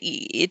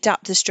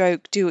 Adapt the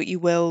stroke, do what you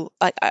will.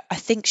 I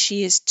think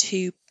she is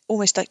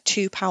almost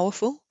too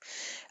powerful.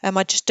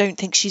 I just don't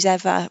think she's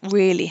ever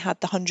really had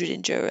the 100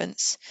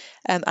 endurance,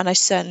 and I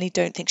certainly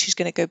don't think she's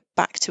going to go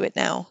back to it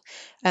now.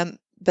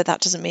 But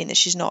that doesn't mean that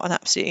she's not an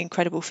absolutely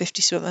incredible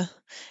 50 swimmer.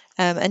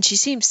 And she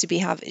seems to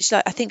be I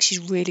think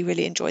she's really,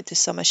 really enjoyed this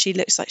summer. She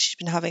looks like she's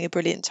been having a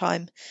brilliant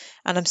time.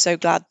 And I'm so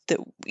glad that,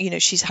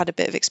 she's had a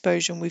bit of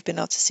exposure and we've been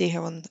able to see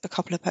her on a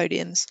couple of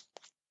podiums.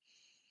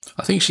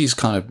 I think she's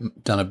kind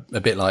of done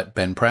a bit like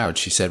Ben Proud.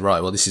 She said, right,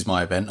 well, this is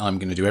my event. I'm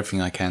going to do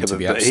everything I can to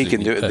be absolutely perfect. He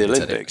can do it at the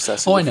Olympics.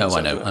 That's I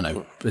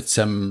know. But,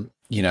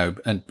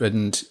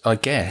 and I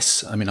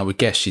guess, I would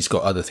guess she's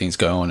got other things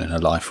going on in her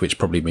life, which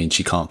probably means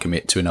she can't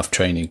commit to enough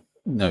training,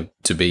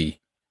 to be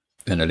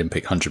an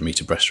Olympic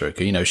 100-meter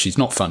breaststroker. She's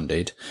not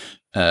funded.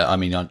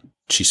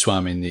 She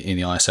swam in the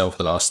ISL for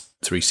the last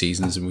 3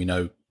 seasons, and we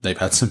know they've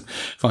had some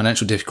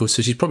financial difficulties.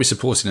 So she's probably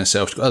supporting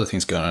herself. She's got other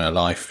things going on in her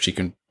life. She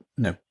can,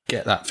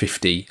 get that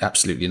 50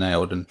 absolutely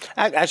nailed. And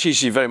actually,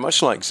 she's very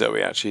much like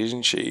Zoe, actually,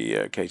 isn't she,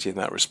 Katie, in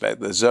that respect?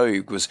 That Zoe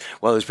was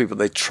one of those people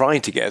they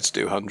tried to get her to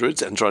do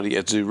hundreds and tried to get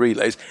her to do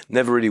relays.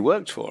 Never really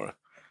worked for her.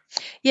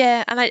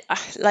 Yeah, and I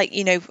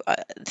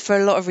for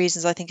a lot of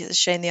reasons, I think it's a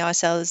shame the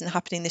ISL isn't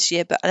happening this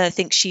year. But I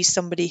think she's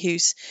somebody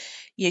who's,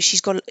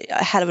 she's got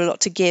a hell of a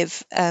lot to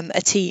give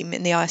a team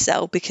in the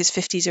ISL, because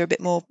 50s are a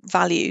bit more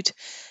valued.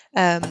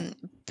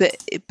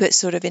 But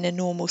sort of in a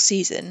normal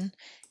season,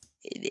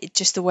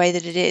 just the way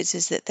that it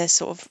is that there's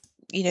sort of,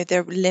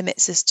 there are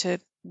limits as to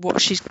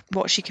what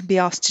she can be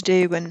asked to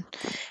do,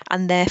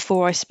 and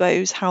therefore I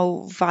suppose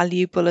how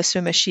valuable a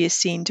swimmer she is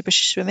seen to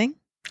British swimming.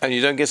 And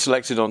you don't get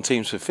selected on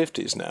teams for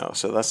 50s now,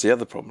 so that's the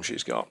other problem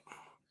she's got.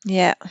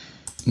 Yeah.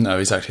 No,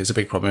 exactly. It's a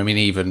big problem.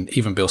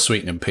 Even Bill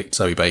Sweetenham picked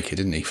Zoe Baker,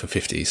 didn't he, for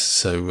 50s?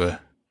 So,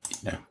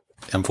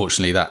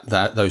 unfortunately,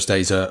 that those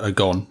days are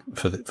gone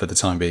for the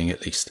time being,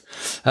 at least.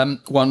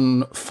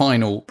 One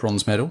final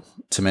bronze medal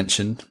to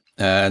mention,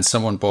 and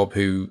someone, Bob,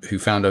 who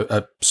found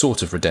a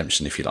sort of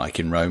redemption, if you like,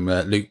 in Rome.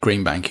 Luke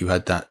Greenbank, who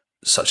had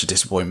such a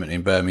disappointment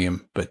in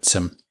Birmingham, but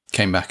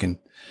came back and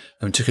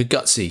took a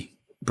gutsy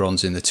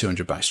bronze in the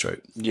 200 backstroke.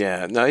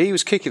 Yeah, no, he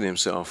was kicking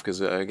himself because,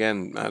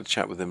 again, I had a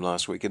chat with him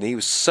last week, and he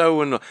was so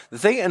annoyed. The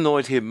thing that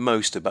annoyed him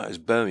most about his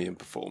Birmingham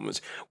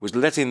performance was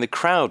letting the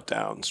crowd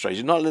down,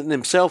 straight, not letting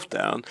himself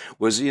down.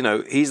 Was,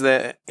 he's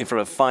there in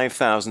front of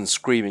 5,000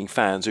 screaming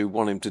fans who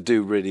want him to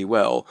do really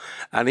well,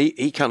 and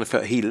he kind of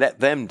felt he let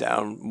them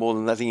down more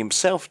than letting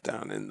himself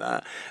down in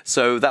that.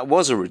 So that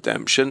was a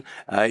redemption.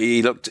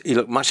 He looked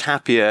much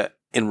happier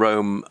in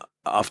Rome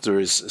after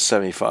his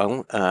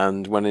semi-final,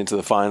 and went into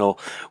the final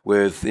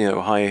with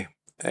high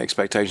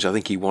expectations. I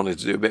think he wanted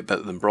to do a bit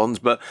better than bronze,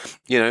 but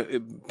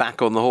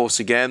back on the horse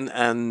again.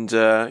 And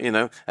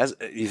as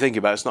you think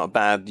about it, it's not a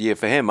bad year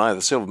for him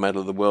either. Silver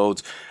medal of the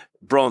world,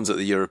 bronze at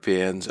the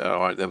Europeans. All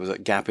right, there was a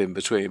gap in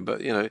between,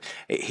 but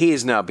he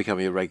is now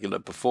becoming a regular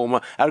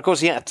performer. And of course,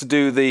 he had to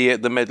do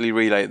the medley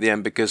relay at the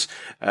end because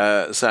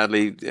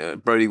sadly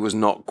Brodie was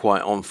not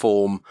quite on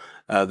form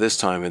this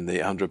time in the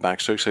 100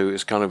 backstroke. So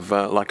it's kind of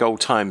like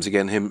old times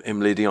again. Him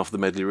leading off the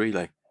medley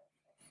relay.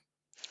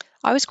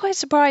 I was quite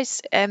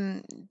surprised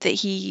that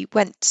he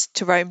went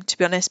to Rome, to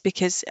be honest,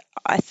 because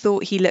I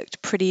thought he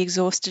looked pretty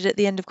exhausted at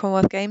the end of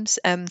Commonwealth Games.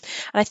 And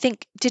I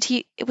think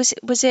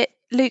was it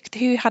Luke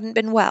who hadn't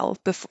been well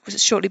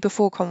shortly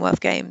before Commonwealth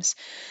Games?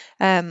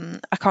 I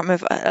can't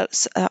remember.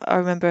 I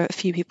remember a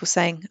few people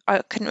saying, I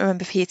couldn't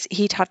remember if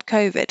he'd had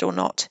COVID or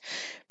not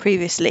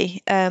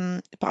previously,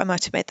 but I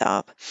might have made that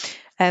up.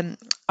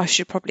 I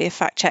should probably have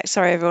fact checked.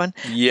 Sorry, everyone.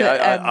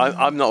 Yeah, but,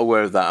 I'm not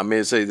aware of that. I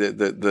mean, say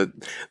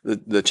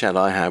the chat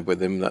I had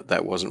with him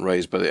that wasn't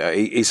raised, but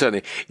he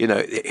certainly,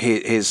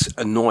 his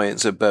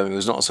annoyance at Birmingham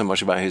was not so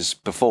much about his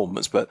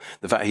performance, but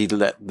the fact he'd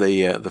let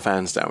the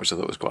fans down, which I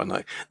thought was quite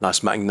a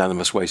nice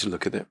magnanimous way to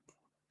look at it.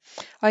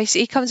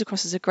 He comes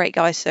across as a great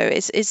guy, so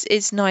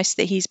it's nice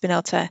that he's been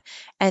able to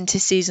end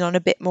his season on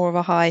a bit more of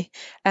a high.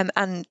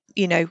 And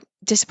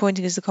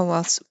disappointing as the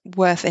Commonwealths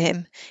were for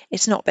him,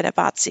 it's not been a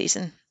bad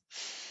season.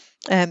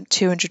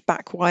 200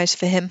 back wise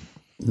for him.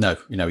 No,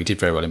 he did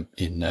very well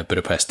in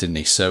Budapest, didn't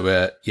he?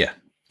 So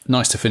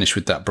nice to finish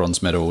with that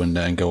bronze medal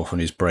and go off on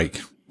his break.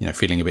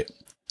 Feeling a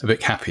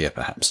bit happier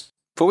perhaps.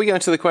 Before we go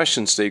into the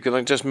questions, Steve, can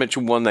I just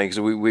mention one name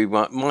because we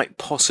might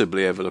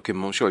possibly overlook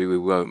him. I'm surely we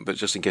won't, but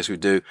just in case we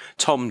do,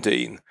 Tom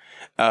Dean.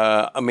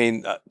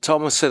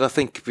 Tom has said I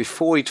think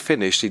before he'd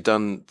finished he'd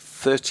done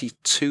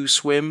 32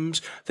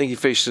 swims. I think he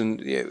finished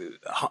in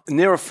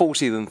nearer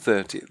 40 than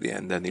 30 at the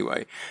end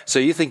anyway. So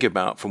you think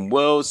about from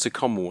Worlds to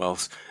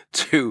Commonwealths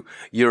to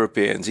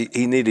Europeans,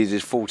 he nearly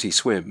did 40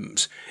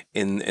 swims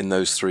in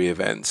those three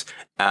events,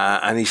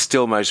 and he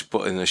still managed to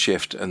put in a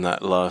shift in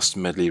that last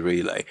medley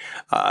relay.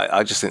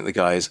 I just think the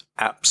guy is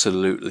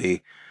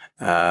absolutely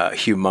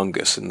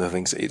humongous in the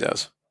things that he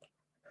does.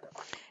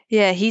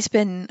 Yeah, he's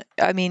been,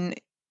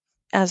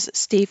 as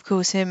Steve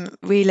calls him,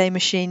 Relay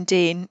Machine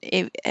Dean.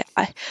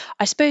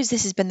 I suppose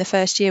this has been the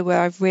first year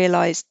where I've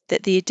realised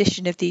that the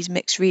addition of these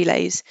mixed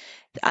relays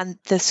and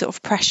the sort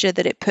of pressure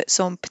that it puts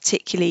on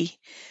particularly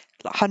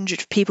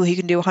 100 people who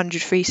can do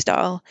 100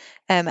 freestyle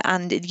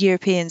and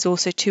Europeans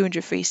also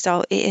 200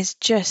 freestyle,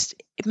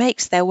 it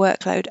makes their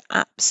workload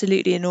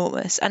absolutely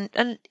enormous, and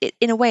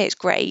in a way it's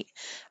great,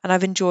 and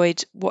I've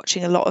enjoyed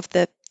watching a lot of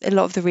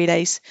the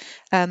relays.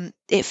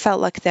 It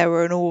felt like there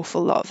were an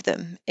awful lot of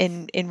them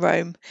in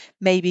Rome,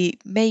 maybe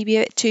a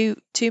bit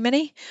too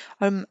many.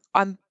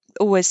 I'm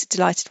always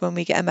delighted when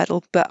we get a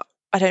medal, but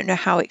I don't know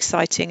how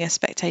exciting a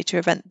spectator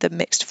event the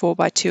mixed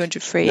 4x200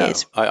 free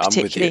is.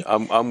 Particularly.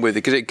 I'm with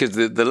you because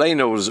the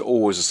lane order is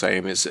always the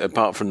same. It's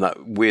apart from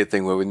that weird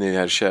thing where we nearly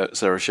had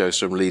Sarah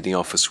Sjöström leading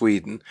off for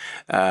Sweden.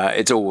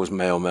 It's always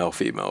male,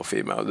 female.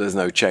 There's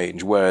no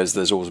change. Whereas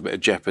there's always a bit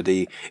of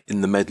jeopardy in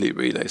the medley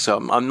relay. So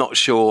I'm not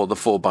sure the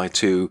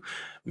 4x2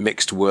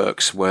 mixed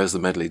works, whereas the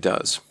medley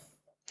does.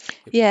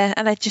 Yeah,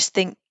 and I just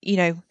think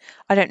I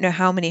don't know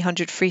how many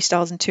 100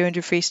 freestyles and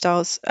 200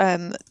 freestyles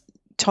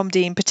Tom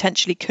Dean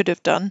potentially could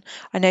have done.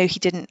 I know he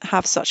didn't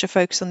have such a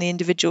focus on the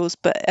individuals,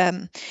 but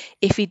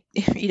if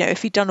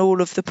he'd done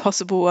all of the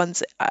possible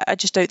ones, I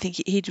just don't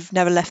think he'd have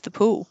never left the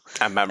pool.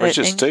 And Matt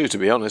Richards too, to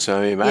be honest.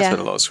 I mean, Matt's done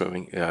a lot of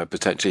swimming.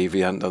 Potentially, if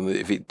he hadn't done,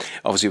 if he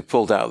obviously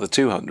pulled out of the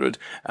 200,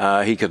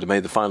 he could have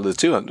made the final of the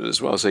 200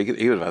 as well. So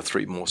he would have had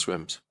 3 more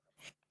swims.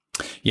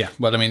 Yeah,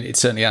 well, it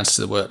certainly adds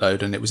to the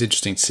workload, and it was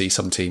interesting to see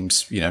some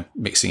teams,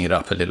 mixing it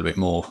up a little bit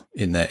more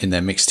in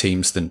their mixed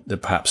teams than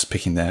perhaps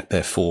picking their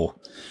 4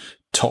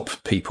 top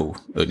people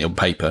on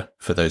paper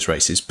for those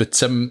races. But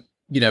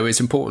it's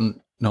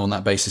important on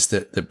that basis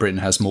that Britain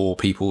has more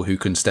people who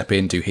can step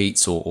in, do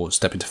heats or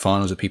step into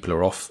finals if people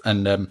are off.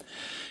 And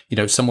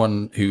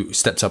someone who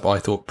stepped up, I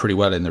thought, pretty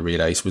well in the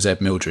relays was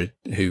Ed Mildred,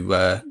 who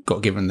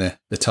got given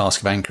the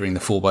task of anchoring the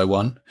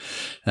 4x1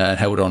 and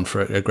held on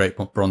for a great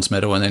bronze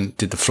medal, and then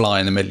did the fly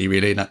in the medley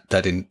relay. That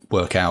didn't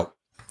work out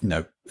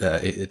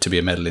to be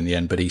a medal in the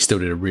end, but he still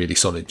did a really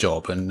solid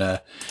job.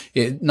 And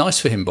nice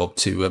for him, Bob,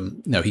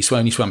 to he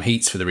swam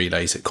heats for the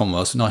relays at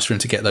Commonwealth. Nice for him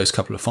to get those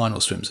couple of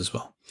final swims as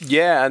well.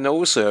 Yeah, and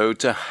also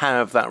to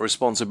have that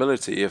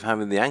responsibility of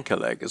having the anchor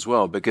leg as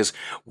well, because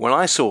when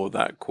I saw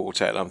that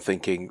quartet, I'm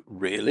thinking,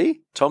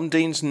 really? Tom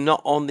Dean's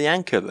not on the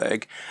anchor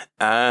leg?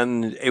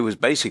 And it was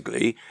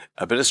basically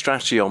a bit of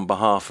strategy on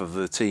behalf of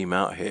the team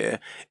out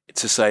here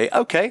to say,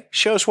 okay,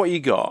 show us what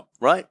you got,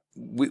 right?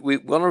 We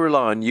want to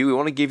rely on you. We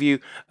want to give you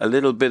a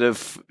little bit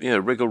of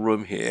wriggle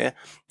room here.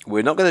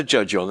 We're not going to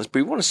judge you on this, but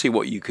we want to see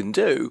what you can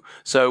do.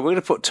 So we're going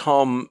to put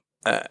Tom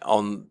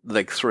on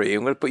leg 3.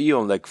 I'm going to put you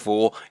on leg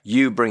 4.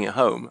 You bring it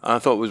home. And I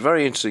thought it was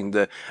very interesting,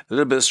 a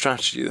little bit of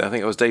strategy there. I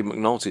think it was Dave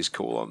McNulty's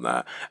call on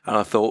that. And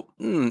I thought,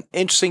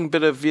 interesting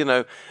bit of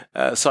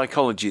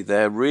psychology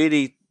there.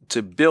 Really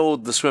to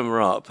build the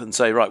swimmer up and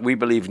say, right, we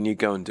believe in you,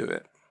 go and do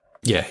it.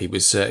 Yeah, he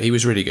was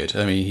really good.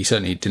 I mean, he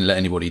certainly didn't let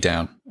anybody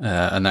down,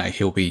 and that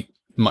he'll be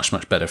much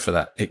better for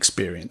that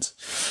experience.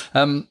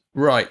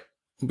 Right,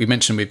 we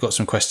mentioned we've got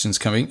some questions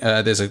coming.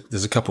 There's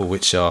a couple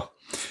which are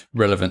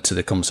relevant to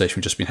the conversation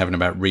we've just been having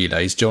about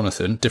relays.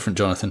 Jonathan, different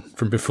Jonathan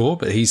from before,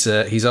 but he's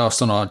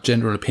asked on our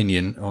general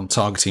opinion on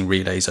targeting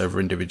relays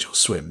over individual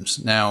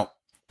swims. Now,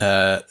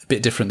 a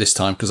bit different this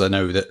time because I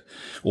know that,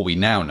 or we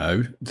now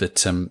know that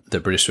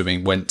that British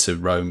Swimming went to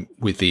Rome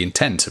with the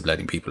intent of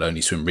letting people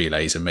only swim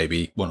relays and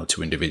maybe one or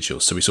two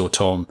individuals. So we saw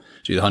Tom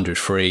do the 100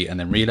 free and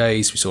then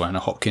relays. We saw Anna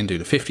Hopkin do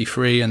the 50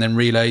 free and then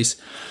relays.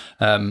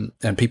 And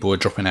people were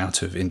dropping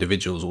out of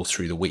individuals all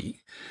through the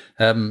week.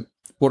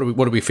 What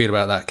do we feel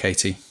about that,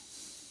 Katie?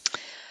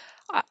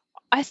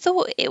 I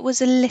thought it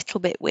was a little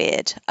bit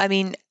weird. I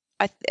mean,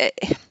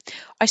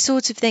 I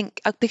sort of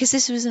think because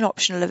this was an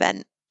optional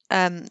event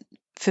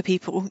for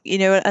people,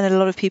 and a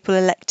lot of people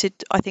elected,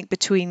 I think,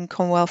 between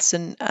Commonwealths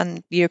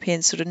and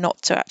Europeans, sort of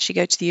not to actually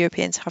go to the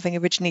Europeans, having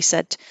originally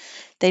said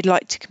they'd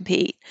like to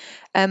compete.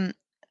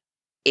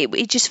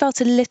 It just felt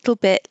a little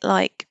bit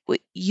like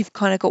you've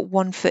kind of got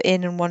 1 foot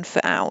in and 1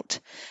 foot out.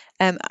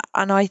 And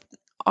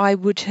I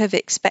would have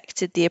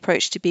expected the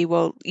approach to be,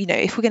 well,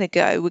 if we're going to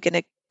go and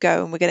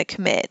we're going to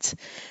commit,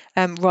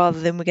 rather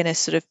than we're going to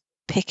sort of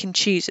pick and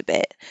choose a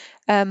bit.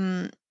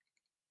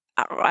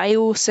 I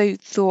also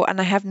thought,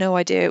 and I have no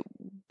idea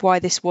why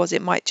this was,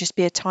 it might just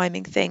be a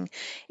timing thing.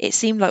 It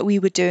seemed like we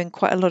were doing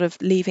quite a lot of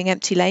leaving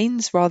empty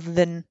lanes rather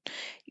than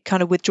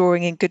kind of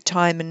withdrawing in good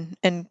time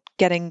and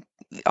getting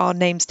our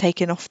names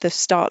taken off the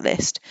start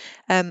list,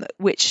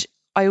 which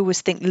I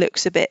always think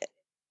looks a bit.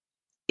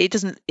 It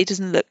doesn't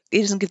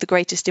give the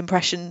greatest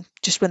impression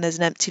just when there's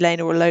an empty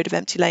lane or a load of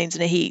empty lanes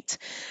in a heat.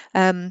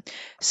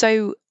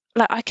 So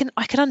like I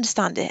can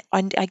understand it.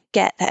 I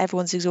get that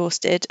everyone's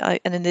exhausted,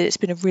 and that it's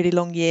been a really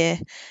long year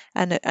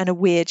and a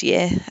weird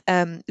year.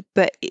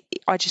 But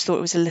I just thought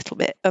it was a little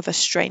bit of a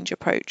strange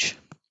approach.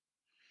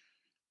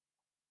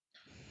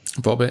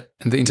 Bob,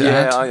 anything to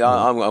add?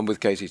 I'm with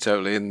Katie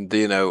totally, and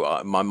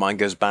my mind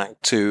goes back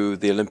to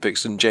the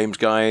Olympics and James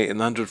Guy in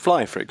the 100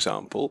 fly, for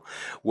example,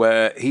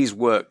 where he's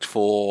worked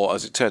for,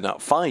 as it turned out,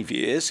 5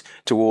 years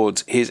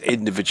towards his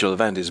individual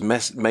event, his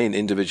main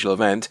individual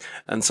event,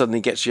 and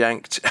suddenly gets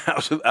yanked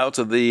out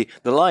of the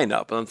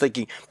lineup. And I'm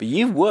thinking, but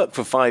you've worked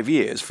for 5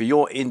 years for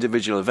your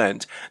individual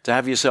event to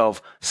have yourself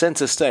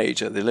centre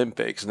stage at the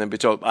Olympics, and then be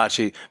told,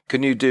 actually,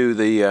 can you do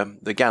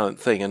the gallant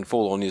thing and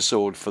fall on your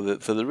sword for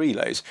the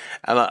relays?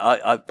 And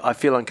I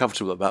feel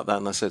uncomfortable about that,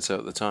 and I said so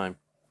at the time.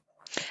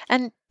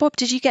 And Bob,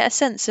 did you get a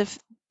sense of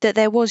that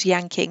there was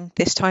yanking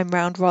this time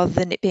round rather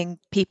than it being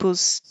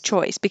people's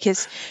choice?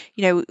 Because,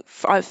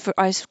 I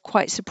was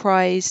quite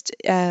surprised,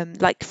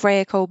 like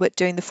Freya Colbert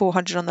doing the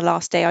 400 on the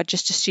last day. I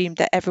just assumed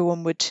that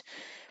everyone would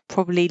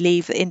probably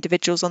leave the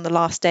individuals on the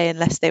last day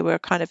unless they were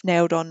kind of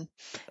nailed on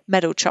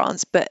medal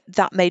chance, but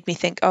that made me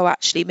think,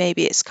 actually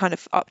maybe it's kind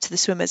of up to the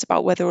swimmers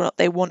about whether or not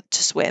they want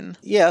to swim.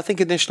 Yeah, I think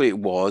initially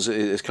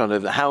it's kind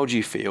of, how do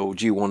you feel?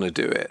 Do you want to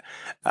do it?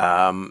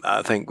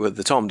 I think with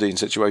the Tom Dean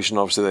situation,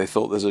 obviously they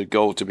thought there's a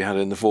gold to be had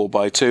in the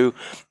 4x2,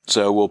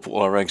 so we'll put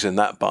all our eggs in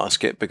that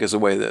basket, because the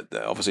way that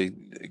obviously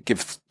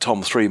give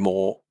Tom 3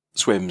 more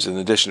swims in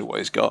addition to what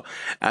he's got,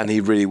 and he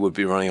really would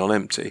be running on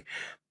empty.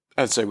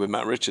 And so with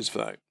Matt Richards for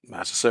that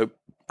matter. So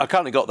I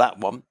kind of got that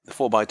one. The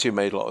 4x2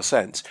 made a lot of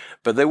sense.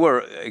 But there were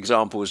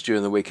examples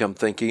during the week I'm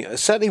thinking,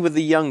 certainly with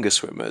the younger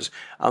swimmers,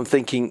 I'm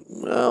thinking,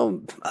 well,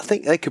 I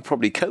think they could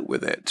probably cope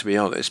with it, to be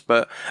honest.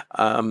 But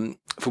from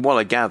what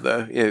I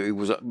gather, it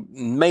was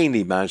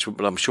mainly management,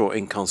 but I'm sure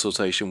in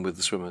consultation with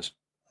the swimmers.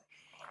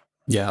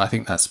 Yeah, I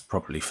think that's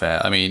probably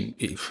fair. I mean,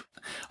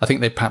 I think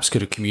they perhaps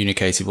could have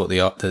communicated what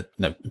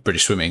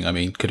British Swimming,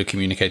 could have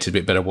communicated a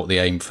bit better what the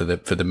aim for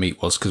the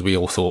meet was, because we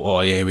all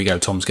thought, here we go,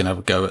 Tom's going to have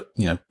a go at,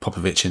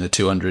 Popovich in the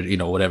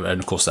 200, whatever. And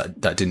of course that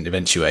didn't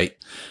eventuate.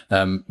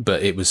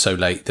 But it was so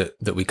late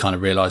that we kind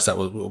of realised that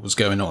was what was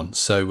going on.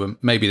 So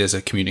maybe there's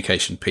a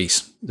communication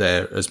piece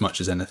there as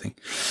much as anything.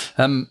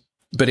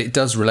 But it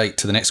does relate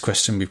to the next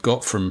question we've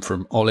got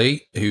from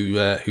Ollie,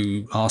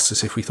 who asked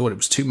us if we thought it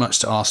was too much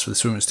to ask for the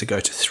swimmers to go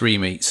to 3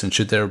 meets, and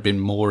should there have been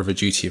more of a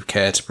duty of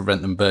care to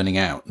prevent them burning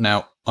out.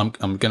 Now, I'm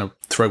going to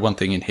throw one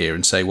thing in here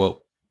and say,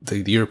 well,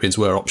 the Europeans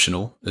were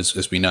optional,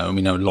 as we know, and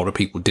we know a lot of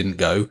people didn't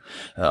go.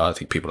 I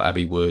think people,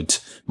 Abby Wood,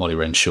 Molly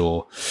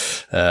Renshaw,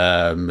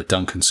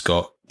 Duncan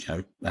Scott,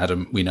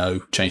 Adam, we know,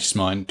 changed his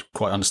mind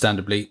quite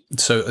understandably.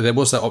 So there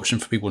was that option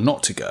for people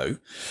not to go.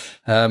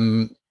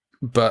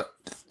 But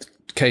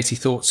Katie,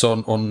 thoughts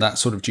on that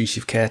sort of duty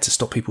of care to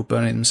stop people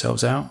burning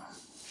themselves out?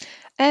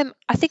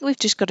 I think we've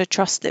just got to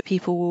trust that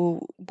people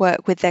will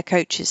work with their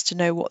coaches to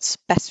know what's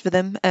best for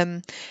them.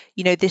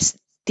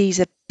 These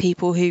are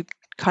people who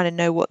kind of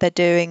know what they're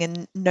doing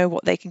and know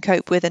what they can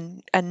cope with,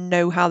 and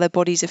know how their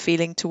bodies are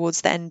feeling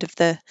towards the end of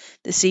the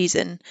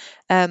season.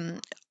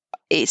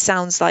 It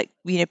sounds like,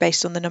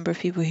 based on the number of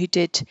people who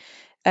did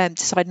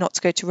decide not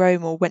to go to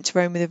Rome or went to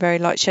Rome with a very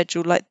light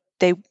schedule, like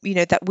they,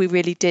 that we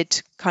really did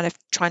kind of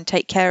try and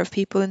take care of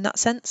people in that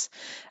sense.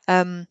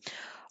 I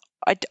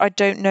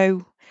don't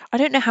know. I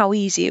don't know how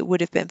easy it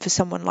would have been for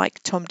someone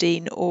like Tom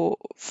Dean or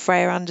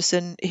Freya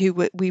Anderson,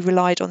 who we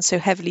relied on so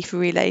heavily for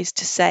relays,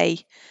 to say,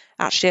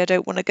 actually, I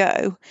don't want to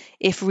go,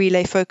 if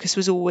relay focus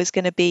was always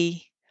going to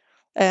be,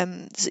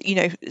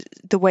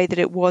 the way that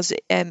it was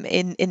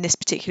in this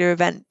particular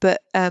event.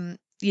 But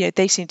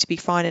they seem to be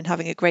fine and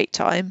having a great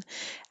time.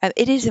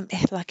 It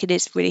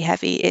is really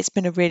heavy. It's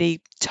been a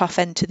really tough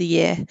end to the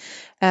year.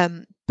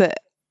 But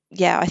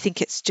yeah, I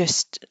think it's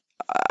just,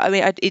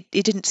 it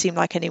didn't seem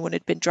like anyone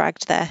had been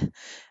dragged there.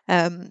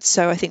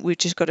 So I think we've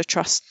just got to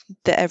trust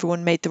that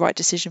everyone made the right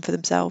decision for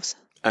themselves.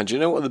 And do you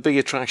know what the big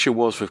attraction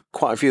was for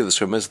quite a few of the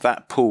swimmers?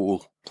 That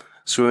pool,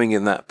 swimming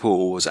in that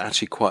pool, was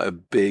actually quite a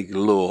big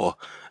lure.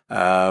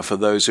 For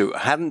those who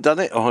hadn't done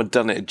it or had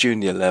done it at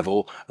junior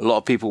level, a lot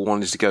of people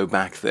wanted to go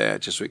back there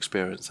just to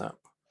experience that.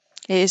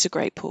 It is a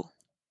great pool.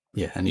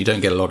 Yeah, and you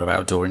don't get a lot of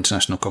outdoor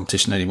international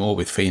competition anymore,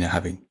 with FINA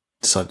having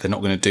decided they're not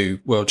going to do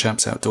World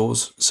Champs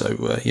outdoors.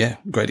 So,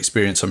 great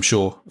experience, I'm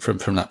sure,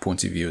 from that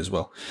point of view as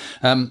well.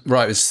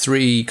 Right, there's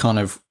 3 kind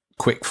of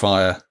quick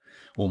fire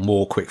or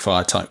more quick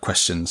fire type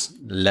questions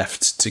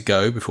left to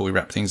go before we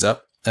wrap things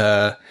up.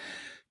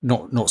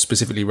 Not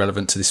specifically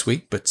relevant to this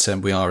week, but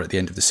we are at the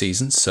end of the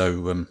season,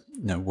 so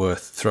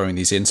worth throwing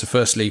these in. So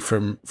firstly,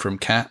 from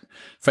Kat,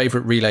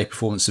 favourite relay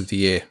performance of the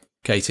year,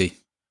 Katie?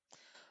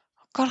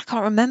 God, I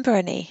can't remember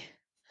any.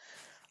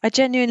 I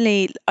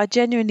genuinely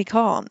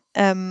can't.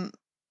 There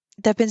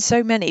have been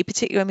so many,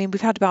 particularly,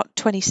 we've had about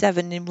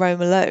 27 in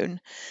Rome alone.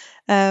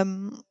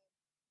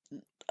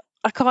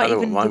 I can't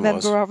even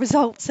remember our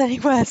results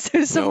anywhere,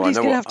 so somebody's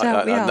going to have to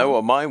help me out. I know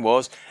what mine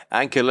was.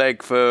 Anchor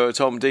leg for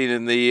Tom Dean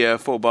in the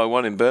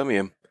 4x1 in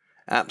Birmingham.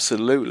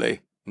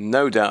 Absolutely.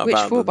 No doubt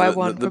about it. Which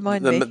 4x1?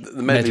 Remind me.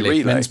 The medley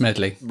relay. Men's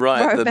medley.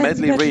 Right, the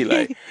medley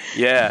relay.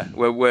 Yeah,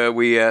 where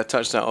we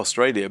touched out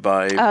Australia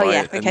by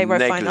a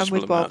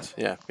negligible amount.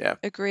 Yeah.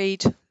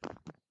 Agreed.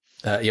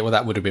 Well,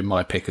 that would have been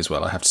my pick as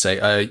well, I have to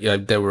say.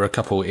 There were a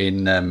couple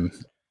in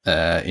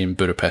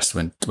Budapest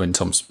when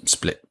Tom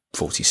split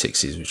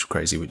 46s, which were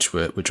crazy, which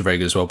were very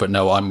good as well. But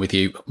no, I'm with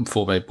you.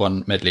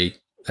 4x1 medley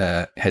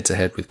head to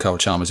head with Kyle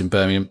Chalmers in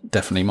Birmingham,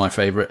 definitely my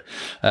favourite.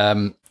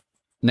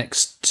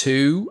 Next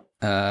 2,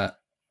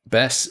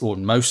 best or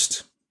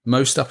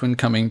most up and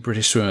coming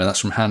British swimmer. That's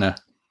from Hannah.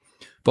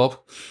 Bob?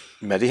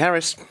 Meddy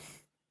Harris.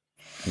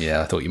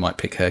 Yeah, I thought you might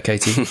pick her,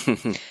 Katie.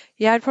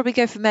 Yeah, I'd probably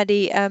go for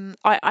Meddy.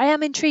 I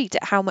am intrigued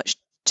at how much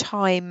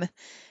time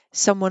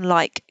someone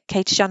like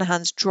Katie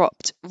Shanahan's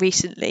dropped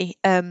recently.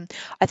 I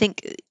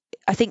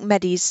think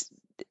Meddy's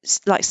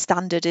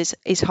standard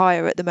is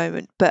higher at the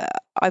moment, but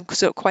I'm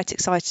sort of quite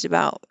excited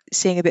about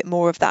seeing a bit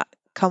more of that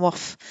come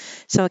off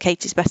some of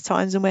Katie's best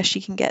times and where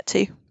she can get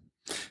to.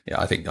 Yeah,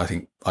 I think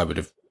I would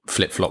have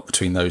flip-flopped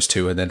between those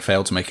two and then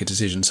failed to make a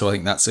decision. So I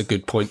think that's a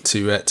good point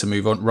to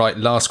move on. Right,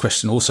 last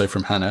question also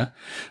from Hannah.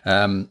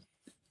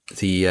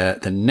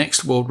 The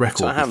next world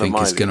record I think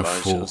is going to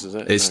fall.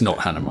 It's not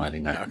Hannah Miley,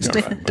 no. Okay. It's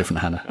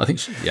different Hannah. I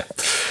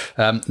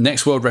think,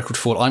 next world record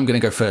fall. I'm going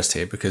to go first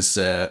here because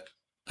I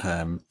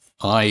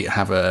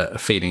have a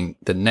feeling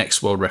the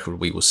next world record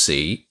we will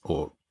see,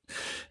 or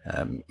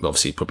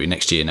obviously probably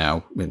next year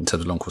now in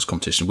terms of long course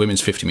competition,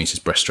 women's 50 metres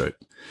breaststroke.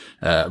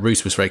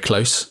 Ruth was very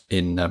close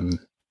in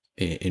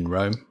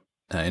Rome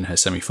in her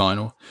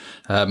semi-final,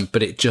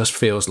 but it just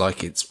feels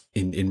like it's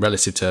in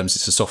relative terms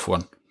it's a soft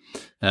one.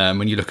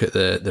 When you look at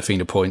the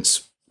FINA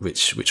points,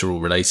 which are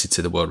all related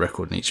to the world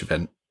record in each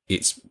event,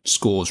 it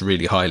scores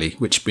really highly,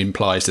 which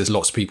implies there's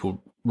lots of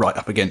people right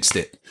up against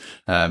it.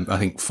 I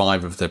think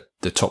 5 of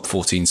the top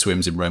 14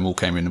 swims in Rome all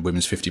came in the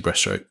women's 50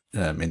 breaststroke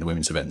in the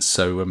women's events.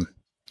 So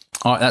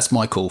all right, that's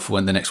my call for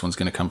when the next one's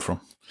going to come from.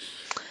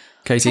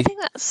 Katie?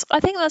 I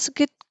think that's a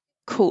good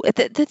call.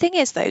 The thing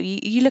is, though,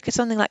 you look at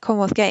something like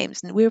Commonwealth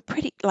Games, and we were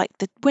pretty,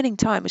 the winning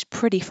time was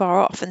pretty far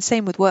off, and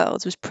same with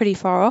Worlds was pretty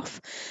far off.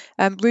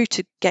 Route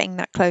to getting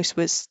that close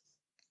was,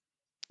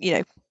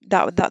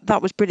 that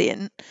was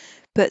brilliant.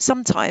 But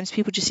sometimes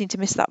people just seem to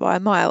miss that by a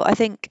mile. I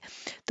think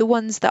the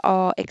ones that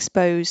are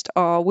exposed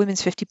are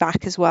women's 50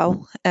 back as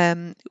well,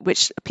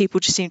 which people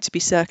just seem to be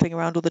circling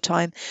around all the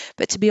time.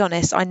 But to be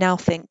honest, I now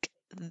think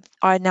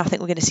we're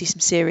going to see some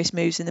serious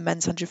moves in the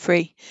men's 100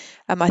 free.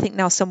 I think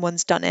now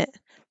someone's done it.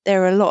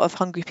 There are a lot of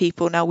hungry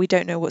people now. We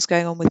don't know what's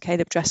going on with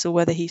Caleb Dressel,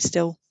 whether he's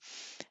still,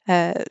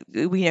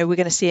 we're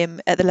going to see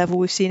him at the level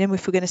we've seen him,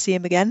 if we're going to see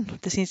him again.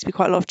 There seems to be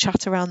quite a lot of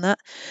chat around that.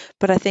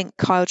 But I think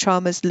Kyle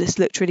Chalmers' list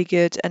looked really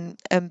good, and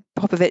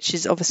Popovic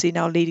is obviously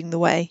now leading the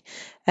way.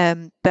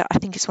 But I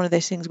think it's one of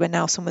those things where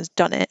now someone's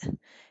done it,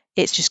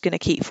 it's just going to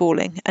keep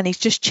falling. And he's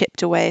just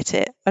chipped away at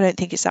it. I don't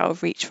think it's out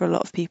of reach for a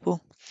lot of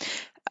people.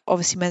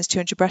 Obviously, men's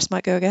 200 breast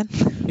might go again.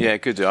 Yeah,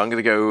 good. I'm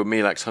going to go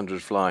Milax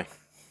 100 fly.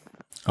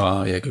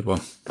 Oh, yeah, good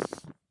one.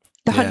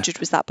 The 100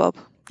 was that, Bob?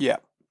 Yeah.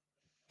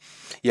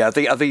 Yeah, I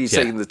think he's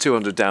taking the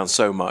 200 down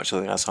so much. I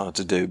think that's hard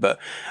to do, but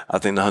I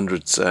think the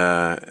 100's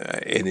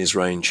in his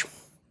range.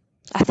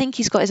 I think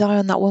he's got his eye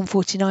on that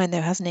 149 though,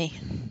 hasn't he?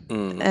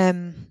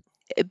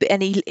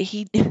 And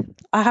he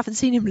I haven't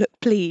seen him look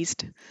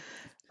pleased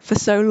for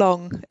so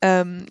long.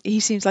 He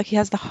seems like he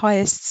has the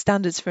highest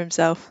standards for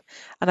himself,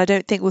 and I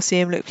don't think we'll see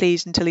him look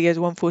pleased until he goes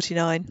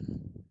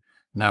 149.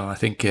 No, I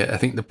think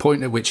the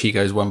point at which he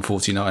goes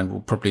 149 will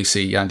probably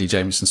see Andy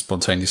Jameson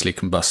spontaneously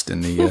combust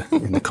in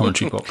the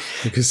commentary box,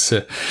 because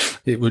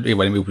it would be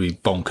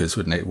bonkers,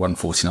 wouldn't it?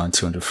 149,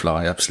 200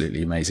 fly,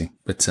 absolutely amazing.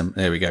 But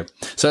there we go.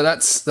 So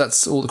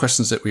that's all the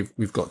questions that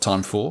we've got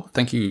time for.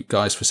 Thank you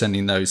guys for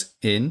sending those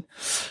in.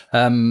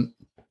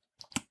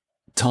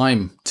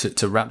 Time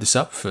to wrap this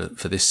up for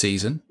this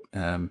season.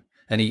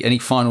 Any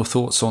final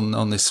thoughts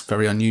on this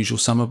very unusual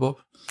summer, Bob?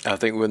 I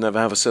think we'll never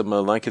have a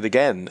summer like it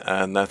again,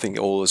 and I think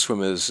all the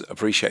swimmers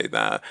appreciate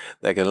that.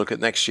 They're going to look at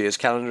next year's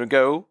calendar and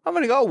go, I've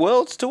only got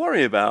Worlds to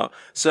worry about.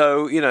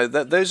 So,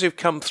 those who've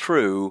come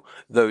through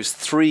those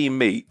 3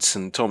 meets,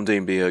 and Tom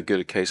Dean be a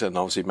good case, and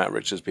obviously Matt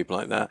Richards, people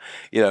like that,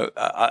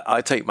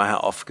 I take my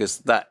hat off, because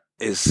that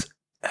is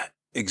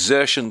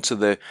exertion to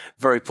the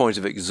very point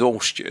of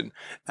exhaustion.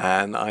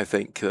 And I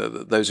think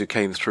that those who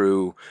came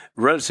through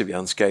relatively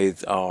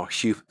unscathed are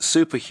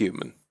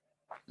superhuman.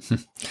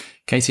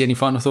 Katie, any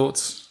final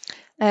thoughts?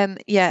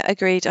 Yeah,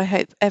 agreed. I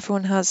hope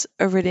everyone has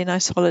a really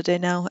nice holiday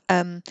now.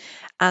 And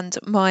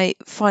my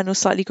final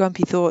slightly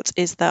grumpy thought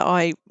is that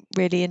I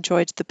really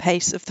enjoyed the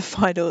pace of the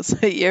finals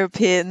at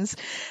Europeans,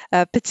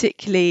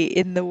 particularly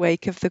in the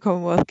wake of the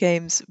Commonwealth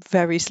Games,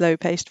 very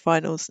slow-paced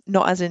finals,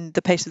 not as in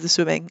the pace of the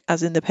swimming,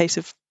 as in the pace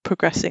of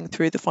progressing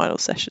through the final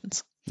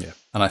sessions. Yeah,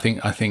 and I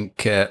think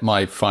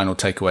my final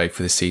takeaway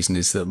for this season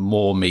is that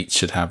more meets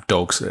should have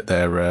dogs at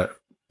their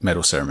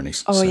medal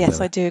ceremonies. Oh, so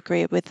yes, I do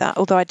agree with that.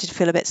 Although I did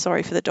feel a bit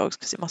sorry for the dogs,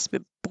 because it must have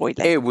been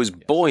boiling. It was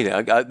boiling.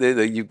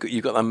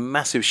 You got a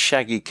massive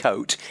shaggy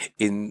coat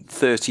in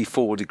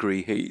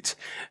 34-degree heat.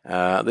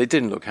 They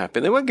didn't look happy.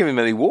 They weren't giving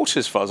them any water,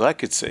 as far as I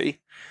could see.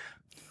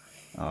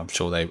 I'm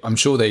sure they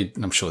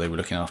were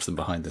looking after them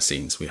behind the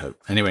scenes, we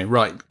hope. Anyway,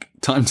 right,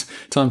 time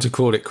to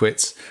call it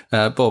quits.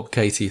 Bob,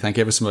 Katie, thank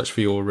you ever so much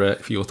for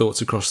your thoughts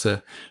across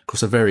a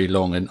very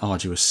long and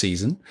arduous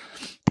season.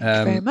 Thank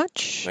you very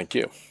much. Thank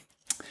you.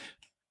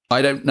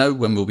 I don't know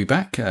when we'll be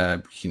back.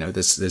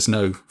 There's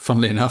no,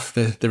 funnily enough,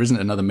 there isn't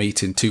another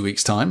meet in 2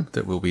 weeks' time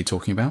that we'll be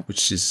talking about,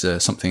 which is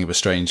something of a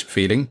strange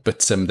feeling.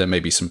 But there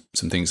may be some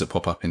things that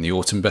pop up in the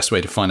autumn. Best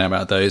way to find out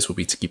about those will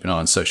be to keep an eye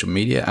on social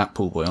media, at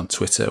Poolboy on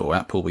Twitter or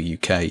at Poolboy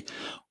UK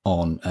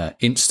on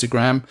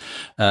Instagram.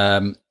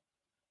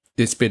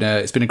 It's been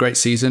a great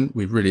season.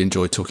 We've really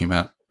enjoyed talking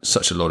about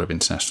such a lot of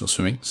international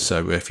swimming.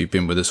 So if you've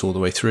been with us all the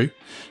way through,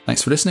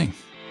 thanks for listening.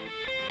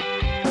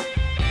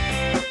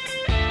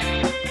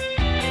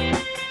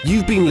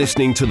 You've been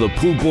listening to the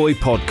Poolboy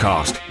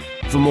Podcast.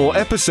 For more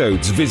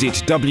episodes, visit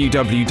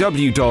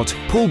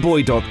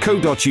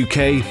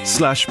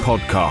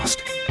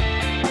www.poolboy.co.uk/podcast.